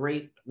some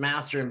great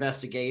master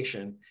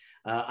investigation,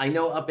 I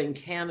know up in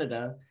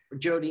Canada,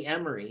 Jody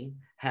Emery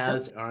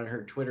has on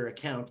her Twitter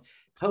account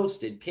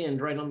posted, pinned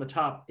right on the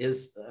top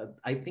is,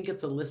 I think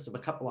it's a list of a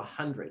couple of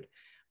hundred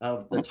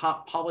of the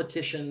top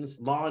politicians,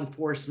 law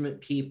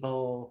enforcement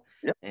people,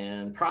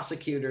 and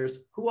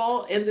prosecutors who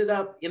all ended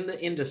up in the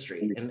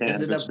industry and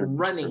ended up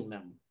running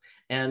them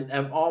and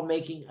all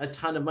making a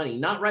ton of money.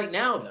 Not right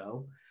now,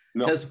 though,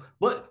 because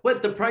what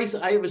the price,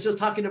 I was just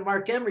talking to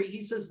Mark Emery,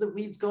 he says the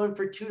weed's going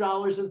for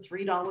 $2 and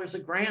 $3 a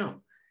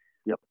gram.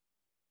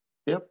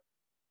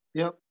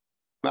 Yep.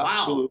 Wow.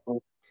 Absolutely.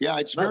 Yeah,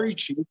 it's very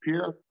cheap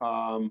here.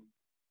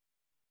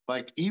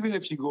 Like even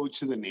if you go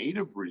to the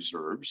native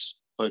reserves,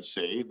 let's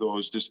say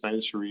those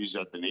dispensaries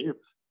at the native,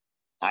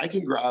 I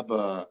can grab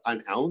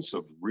an ounce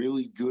of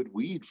really good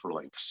weed for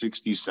like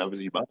 60,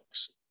 70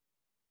 bucks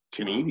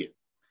Canadian.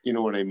 You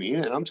know what I mean?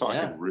 And I'm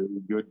talking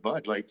really good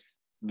bud. Like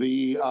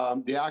the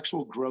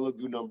actual Gorilla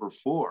Glue number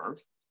 4,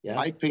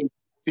 I paid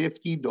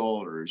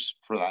 $50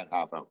 for that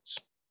half ounce.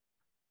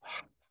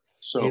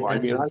 So dude, I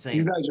mean, insane.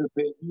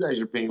 you guys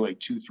are paying like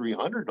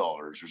 $200-300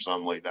 or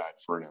something like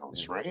that for an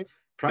ounce, right?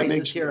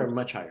 Prices here are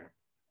much higher.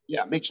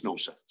 Yeah, it makes no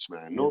sense,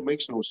 man. No, it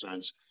makes no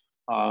sense.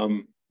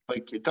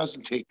 Like it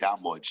doesn't take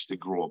that much to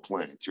grow a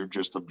plant. You're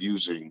just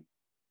abusing,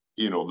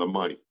 you know, the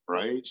money,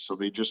 right? So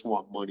they just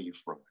want money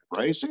from it,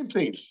 right? Same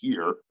thing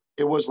here.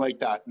 It was like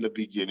that in the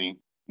beginning.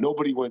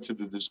 Nobody went to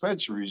the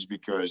dispensaries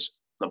because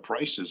the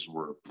prices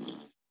were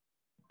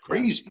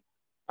crazy.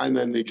 And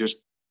then they just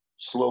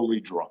slowly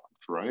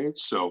dropped, right?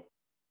 So,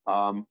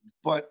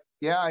 but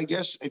yeah, I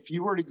guess if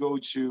you were to go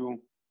to,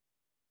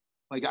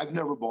 like, I've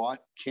never bought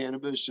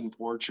cannabis in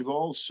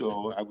Portugal,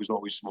 so I was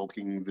always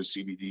smoking the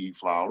CBD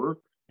flower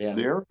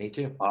there. Me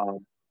too.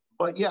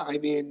 But yeah, I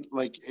mean,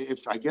 like,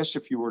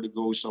 if you were to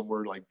go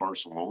somewhere like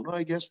Barcelona,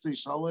 I guess they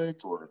sell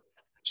it or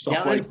stuff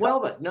down like in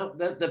Huelva. No,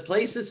 the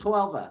place is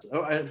Huelva,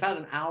 about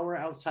an hour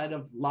outside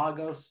of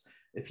Lagos.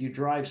 If you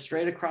drive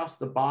straight across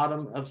the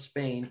bottom of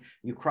Spain,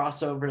 you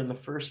cross over, and the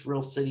first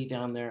real city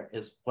down there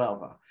is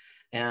Huelva.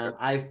 And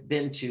I've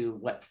been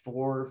to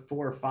four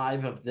or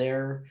five of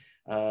their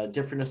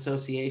different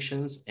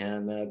associations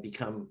and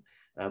become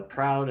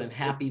proud and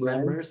happy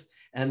members.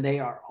 And they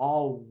are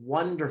all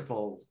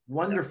wonderful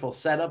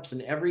setups,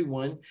 and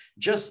everyone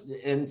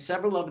and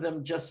several of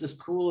them just as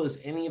cool as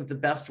any of the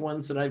best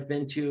ones that I've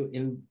been to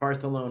in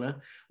Barcelona,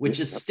 which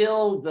is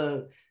still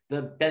the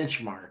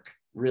benchmark,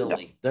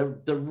 really.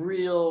 The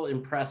real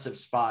impressive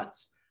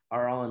spots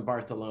are all in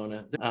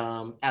Barcelona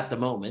at the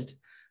moment.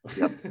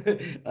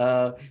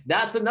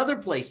 That's another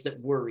place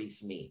that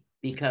worries me,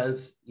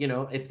 because, you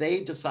know, if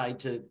they decide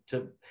to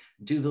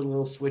do the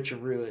little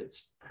switcheroo,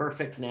 it's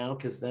perfect now,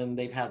 because then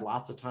they've had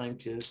lots of time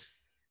to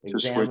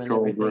examine switch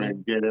over everything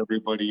and get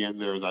everybody in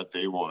there that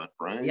they want,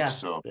 right? Yeah,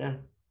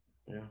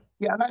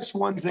 that's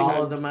one thing.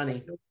 Follow the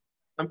money.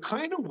 I'm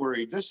kind of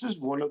worried. This is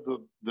one of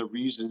the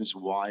reasons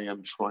why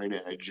I'm trying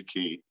to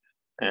educate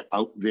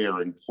out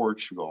there in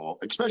Portugal,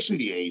 especially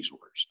the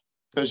Azores,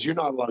 because you're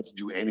not allowed to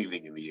do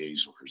anything in the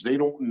Azores. They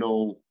don't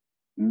know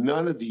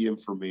none of the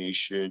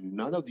information,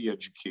 none of the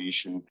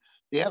education.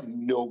 They have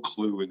no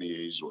clue in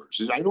the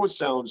Azores. I know it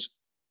sounds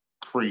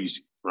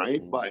crazy,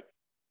 right? But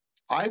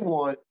I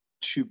want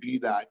to be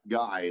that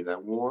guy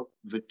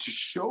to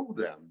show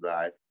them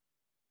that,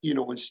 you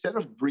know, instead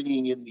of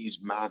bringing in these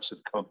massive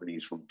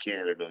companies from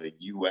Canada,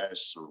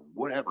 US, or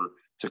whatever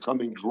to come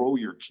and grow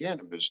your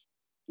cannabis,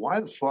 why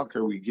the fuck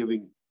are we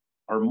giving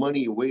our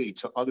money away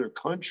to other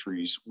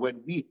countries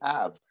when we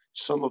have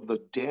some of the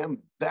damn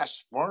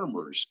best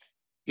farmers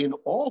in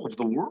all of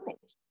the world?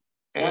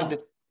 And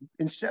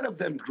instead of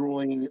them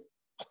growing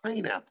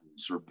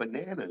pineapples or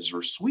bananas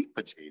or sweet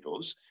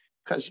potatoes,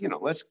 because, you know,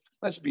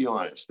 let's be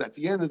honest, at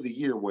the end of the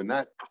year, when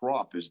that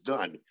crop is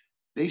done,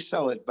 they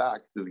sell it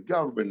back to the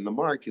government and the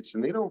markets,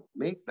 and they don't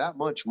make that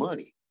much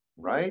money,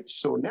 right?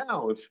 So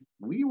now if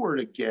we were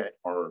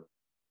to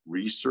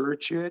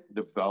research it,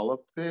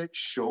 develop it,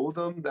 show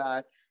them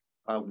that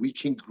we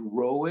can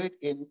grow it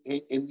in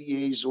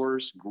the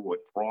Azores, grow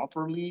it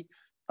properly,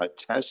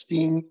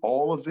 testing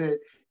all of it.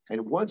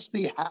 And once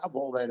they have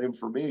all that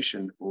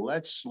information,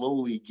 let's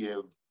slowly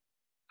give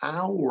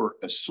our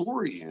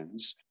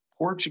Açorians,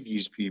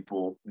 Portuguese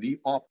people, the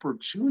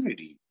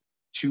opportunity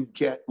to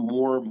get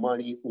more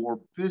money or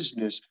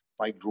business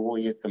by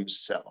growing it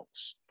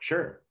themselves.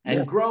 Sure.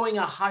 And growing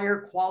a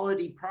higher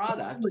quality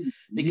product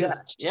because,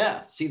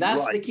 see,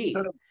 that's the key.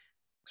 Instead of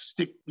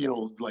stick,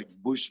 like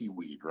bushy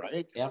weed,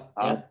 right? Yep.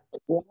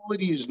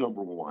 Quality is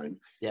number one.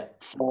 Yeah.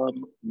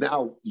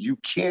 Now, you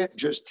can't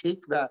just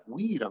take that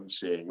weed, I'm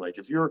saying. Like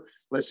if you're,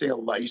 let's say, a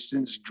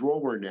licensed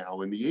grower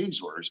now in the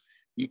Azores,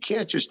 you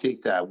can't just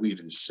take that weed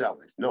and sell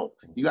it. No,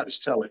 you got to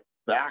sell it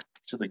back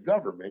to the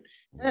government.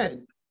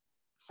 And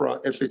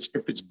if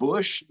it's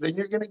bush, then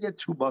you're going to get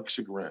 $2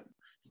 a gram.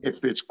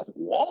 If it's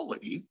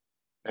quality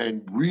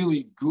and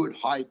really good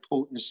high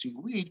potency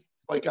weed,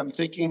 like I'm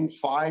thinking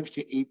 $5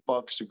 to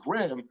 $8 a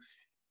gram,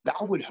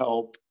 that would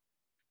help,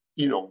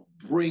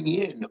 bring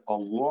in a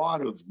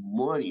lot of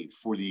money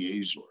for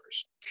the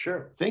Azores.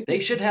 Sure. They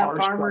should have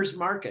farmers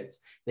markets.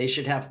 They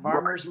should have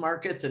farmers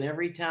markets in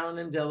every town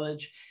and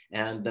village.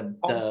 And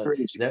all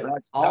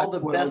the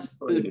best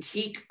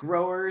boutique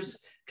growers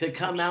could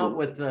come out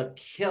with the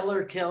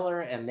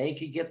killer, and they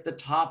could get the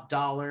top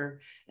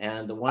dollar.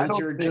 And the ones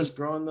who are just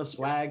growing the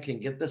swag can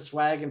get the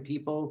swag, and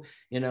people,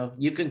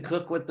 you can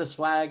cook with the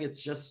swag.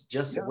 It's just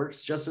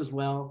works just as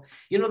well.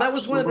 That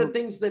was one of the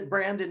things that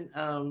Brandon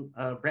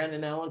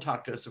Allen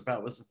talked to us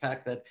about, was the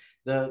fact that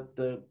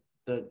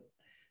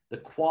the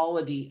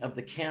quality of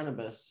the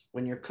cannabis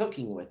when you're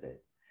cooking with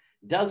it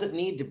doesn't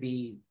need to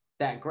be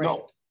that great.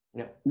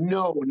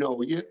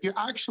 No. You're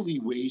actually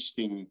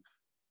wasting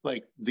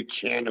like the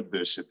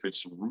cannabis. If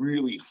it's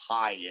really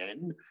high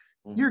end,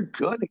 you're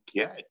gonna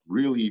get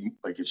really,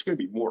 like, it's gonna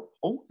be more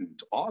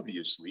potent,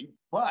 obviously,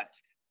 but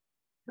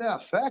the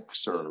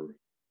effects are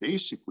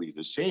basically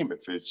the same.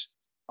 If it's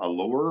a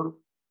lower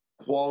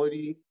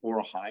quality or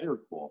a higher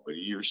quality,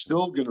 you're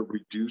still gonna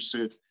reduce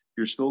it.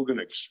 You're still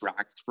gonna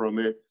extract from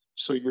it.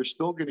 So you're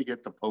still going to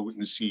get the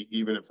potency,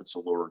 even if it's a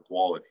lower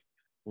quality.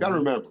 Got to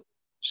remember,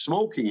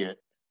 smoking it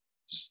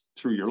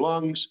through your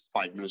lungs,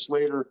 5 minutes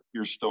later,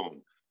 you're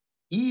stoned.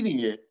 Eating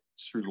it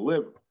through the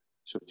liver.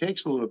 So it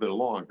takes a little bit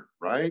longer,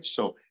 right?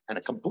 So, and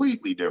a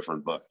completely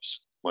different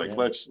buzz. Like,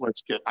 let's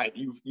get,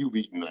 you've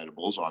eaten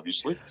edibles,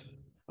 obviously.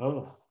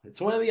 Oh, it's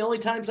one of the only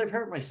times I've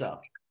hurt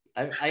myself.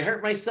 I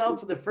hurt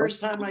myself the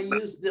first time I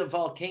used the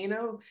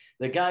volcano.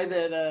 The guy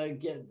that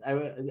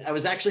I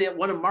was actually at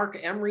one of Mark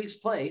Emery's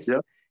place.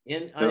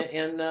 In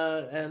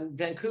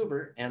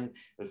Vancouver, and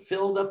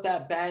filled up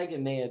that bag,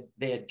 and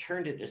they had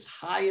turned it as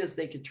high as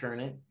they could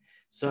turn it.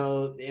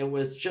 So it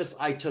was just,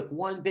 I took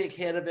one big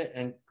hit of it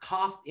and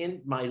coughed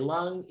in my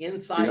lung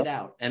inside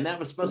out. And that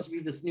was supposed to be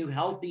this new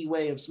healthy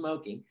way of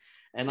smoking.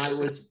 And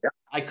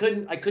I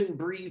couldn't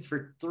breathe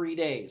for 3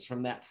 days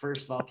from that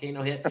first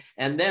volcano hit.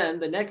 And then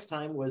the next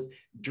time was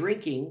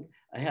drinking.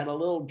 I had a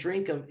little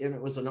drink and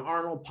it was an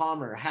Arnold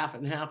Palmer, half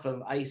and half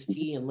of iced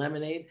tea and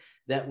lemonade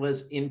that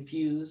was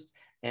infused.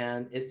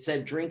 And it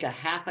said, drink a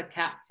half a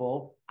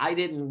capful. I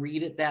didn't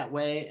read it that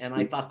way. And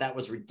I thought that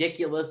was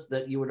ridiculous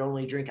that you would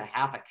only drink a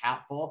half a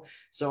capful.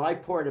 So I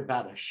poured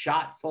about a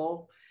shot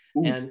full.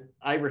 And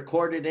I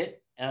recorded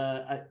it.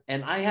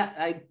 And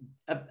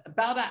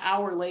about an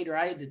hour later,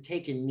 I had to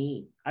take a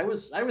knee. I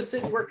was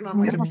sitting working on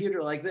my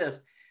computer like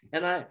this.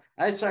 And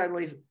I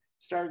suddenly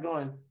started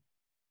going.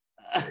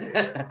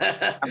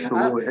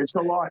 Absolutely.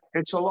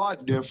 It's a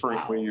lot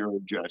different when you're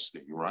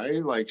ingesting,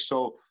 right? Like,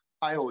 so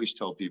I always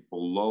tell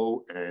people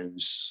low and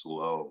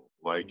slow.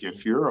 Like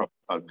if you're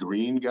a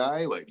green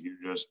guy, like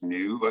you're just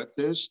new at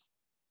this,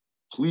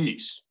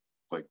 please,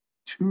 like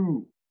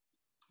 2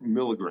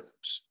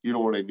 milligrams. You know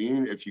what I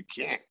mean? If you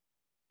can,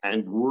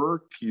 and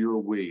work your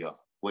way up.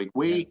 Like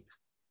wait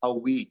a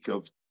week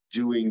of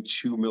doing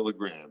 2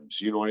 milligrams.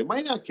 You know, it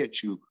might not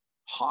get you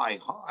high,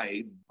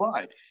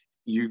 but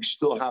you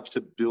still have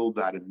to build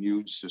that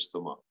immune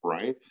system up,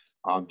 right?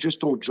 Just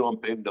don't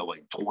jump into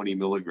like 20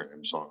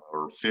 milligrams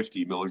or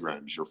 50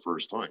 milligrams your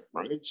first time,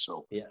 right?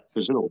 So,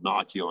 because it'll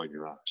knock you on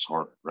your ass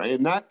hard, right?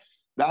 And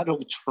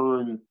that'll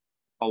turn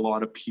a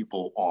lot of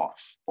people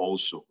off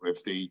also.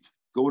 If they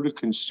go to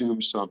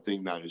consume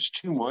something that is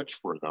too much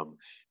for them,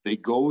 they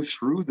go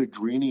through the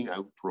greening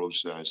out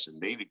process and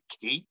they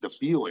hate the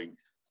feeling,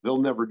 they'll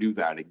never do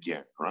that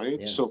again, right?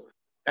 Yeah. So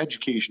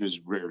education is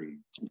very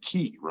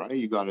key, right?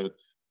 You got to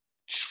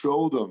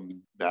show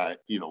them that,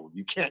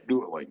 you can't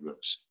do it like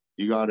this.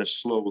 You got to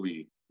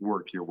slowly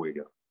work your way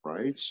up,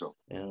 right? So,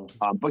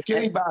 but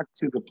getting back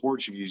to the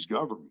Portuguese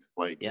government,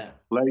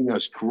 letting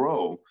us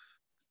grow,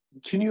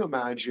 can you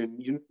imagine?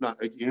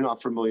 You're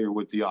not familiar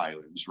with the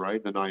islands,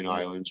 right? The 9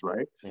 islands,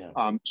 right? Yeah.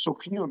 So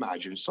can you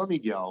imagine? San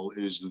Miguel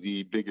is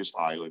the biggest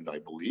island, I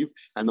believe,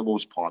 and the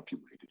most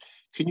populated.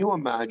 Can you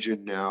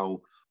imagine now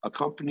a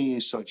company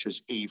such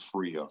as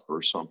Afria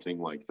or something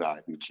like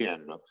that in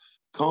Canada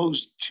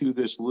goes to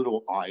this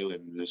little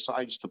island and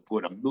decides to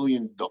put a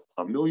million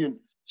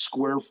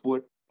square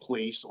foot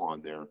place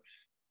on there?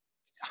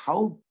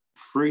 How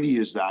pretty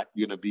is that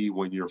going to be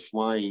when you're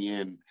flying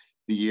in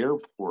the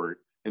airport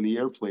and the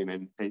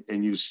airplane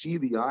and you see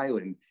the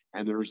island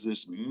and there's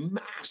this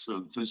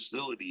massive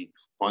facility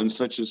on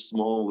such a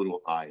small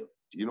little island?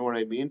 You know what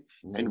I mean?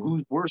 Mm-hmm.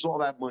 And where's all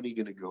that money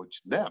going to go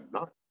to them?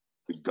 Not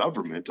the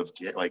government of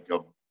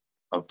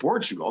of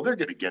Portugal. They're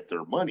going to get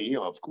their money,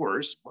 of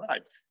course,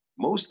 but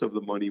most of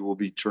the money will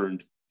be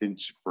turned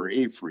into for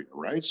Afria,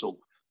 right? So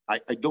I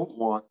don't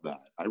want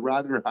that. I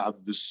rather have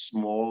the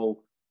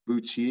small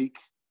boutique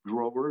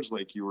growers,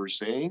 like you were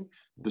saying.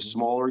 The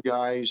smaller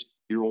guys,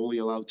 you're only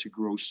allowed to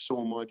grow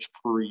so much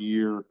per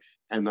year,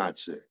 and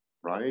that's it,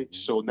 right?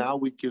 So now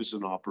it gives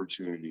an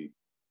opportunity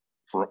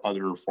for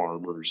other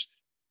farmers.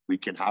 We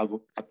can have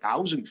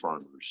 1,000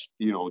 farmers,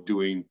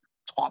 doing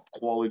top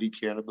quality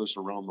cannabis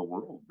around the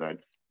world.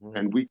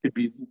 And we could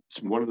be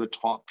one of the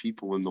top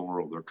people in the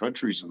world, or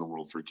countries in the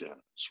world for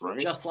cannabis,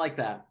 right? Just like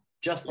that.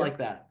 Just like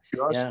that.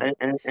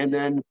 And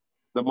then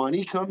the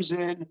money comes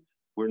in.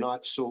 We're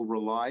not so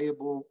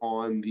reliable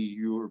on the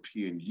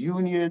European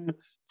Union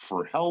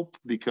for help,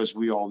 because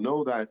we all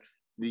know that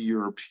the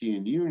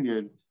European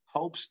Union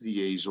helps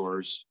the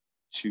Azores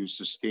to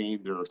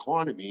sustain their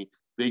economy.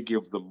 They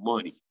give them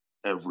money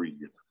every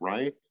year,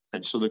 right?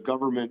 And so the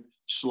government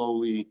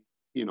slowly,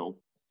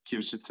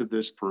 gives it to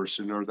this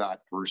person or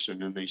that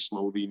person, and they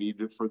slowly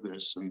need it for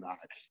this and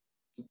that.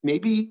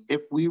 Maybe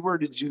if we were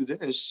to do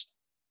this,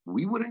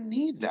 we wouldn't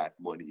need that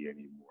money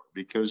anymore,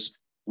 because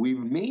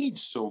we've made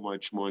so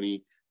much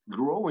money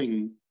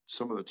growing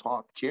some of the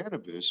top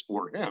cannabis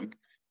or hemp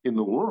in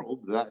the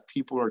world that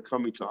people are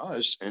coming to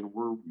us and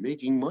we're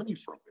making money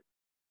from it.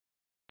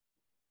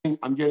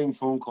 I'm getting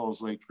phone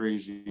calls like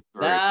crazy.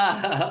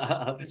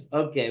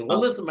 Okay. Well,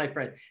 listen, my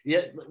friend.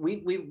 Yeah, we're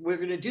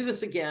going to do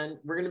this again.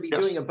 We're going to be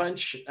doing a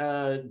bunch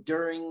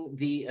during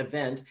the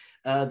event.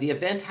 The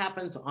event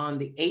happens on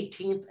the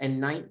 18th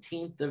and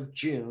 19th of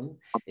June.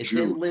 It's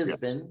in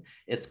Lisbon.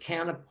 It's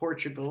Canada,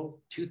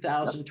 Portugal,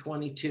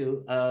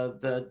 2022.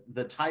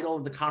 The title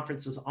of the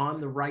conference is On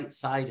the Right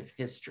Side of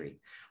History,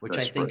 which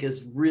I think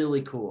is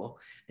really cool.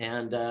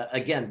 And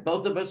again,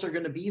 both of us are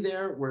going to be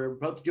there. We're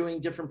both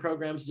doing different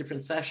programs,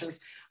 different sessions.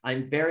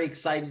 I'm very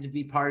excited to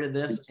be part of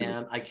this,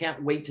 and I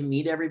can't wait to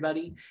meet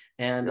everybody.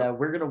 And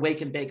we're going to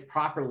wake and bake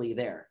properly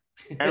there.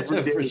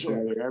 Every day, for sure.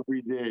 brother,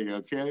 every day.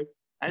 Okay.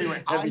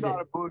 Anyway, I'm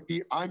not a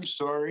boogie. I'm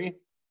sorry.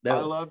 No.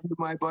 I love you,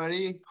 my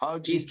buddy.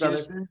 Hugs Peace, and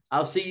kisses. brother.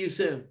 I'll see you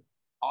soon.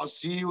 I'll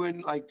see you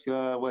in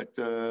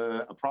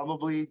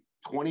probably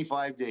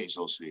 25 days.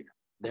 I'll see you.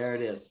 There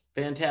it is.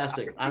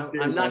 Fantastic. I'm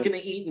not going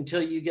to eat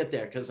until you get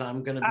there, because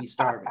I'm going to be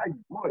starving.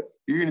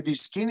 You're going to be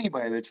skinny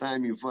by the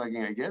time you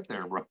fucking get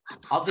there, bro.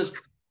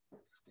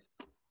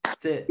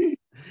 That's it.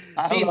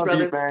 Peace,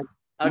 brother. You, man.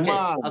 Okay.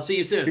 I'll see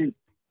you soon. Peace.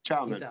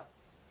 Ciao, Peace man. out.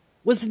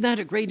 Wasn't that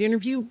a great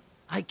interview?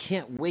 I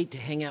can't wait to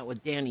hang out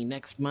with Danny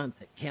next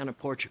month at Canada,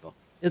 Portugal.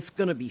 It's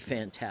going to be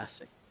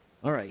fantastic.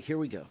 All right, here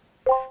we go.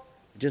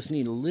 I just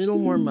need a little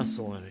more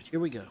muscle on it. Here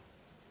we go.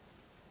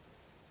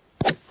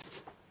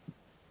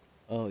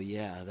 Oh,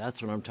 yeah,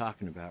 that's what I'm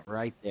talking about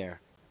right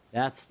there.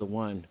 That's the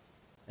one.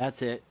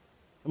 That's it.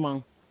 Come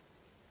on.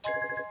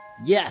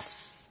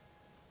 Yes!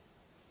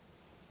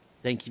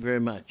 Thank you very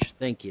much.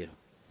 Thank you.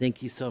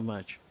 Thank you so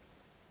much.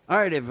 All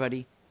right,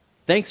 everybody.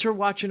 Thanks for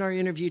watching our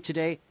interview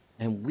today,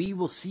 and we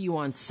will see you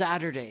on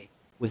Saturday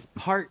with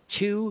part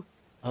 2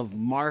 of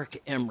Mark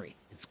Emery.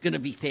 It's going to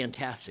be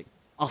fantastic.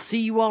 I'll see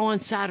you all on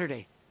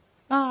Saturday.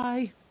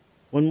 Bye.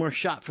 One more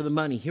shot for the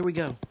money. Here we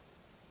go.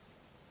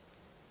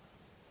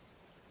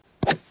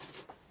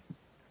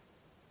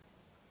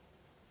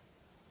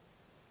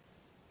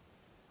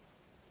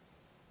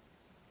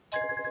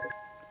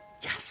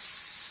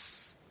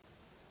 Yes.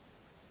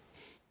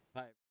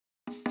 Bye.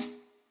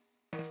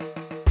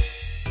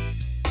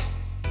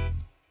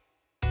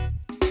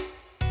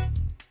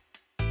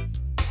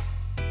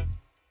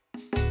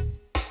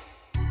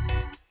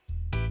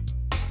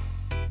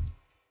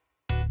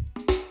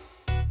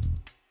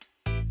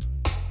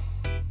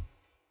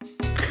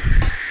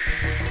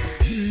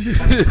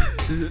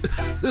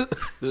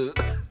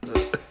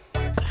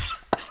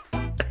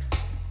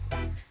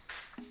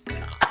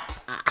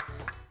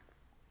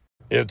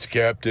 It's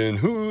Captain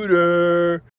Hooter.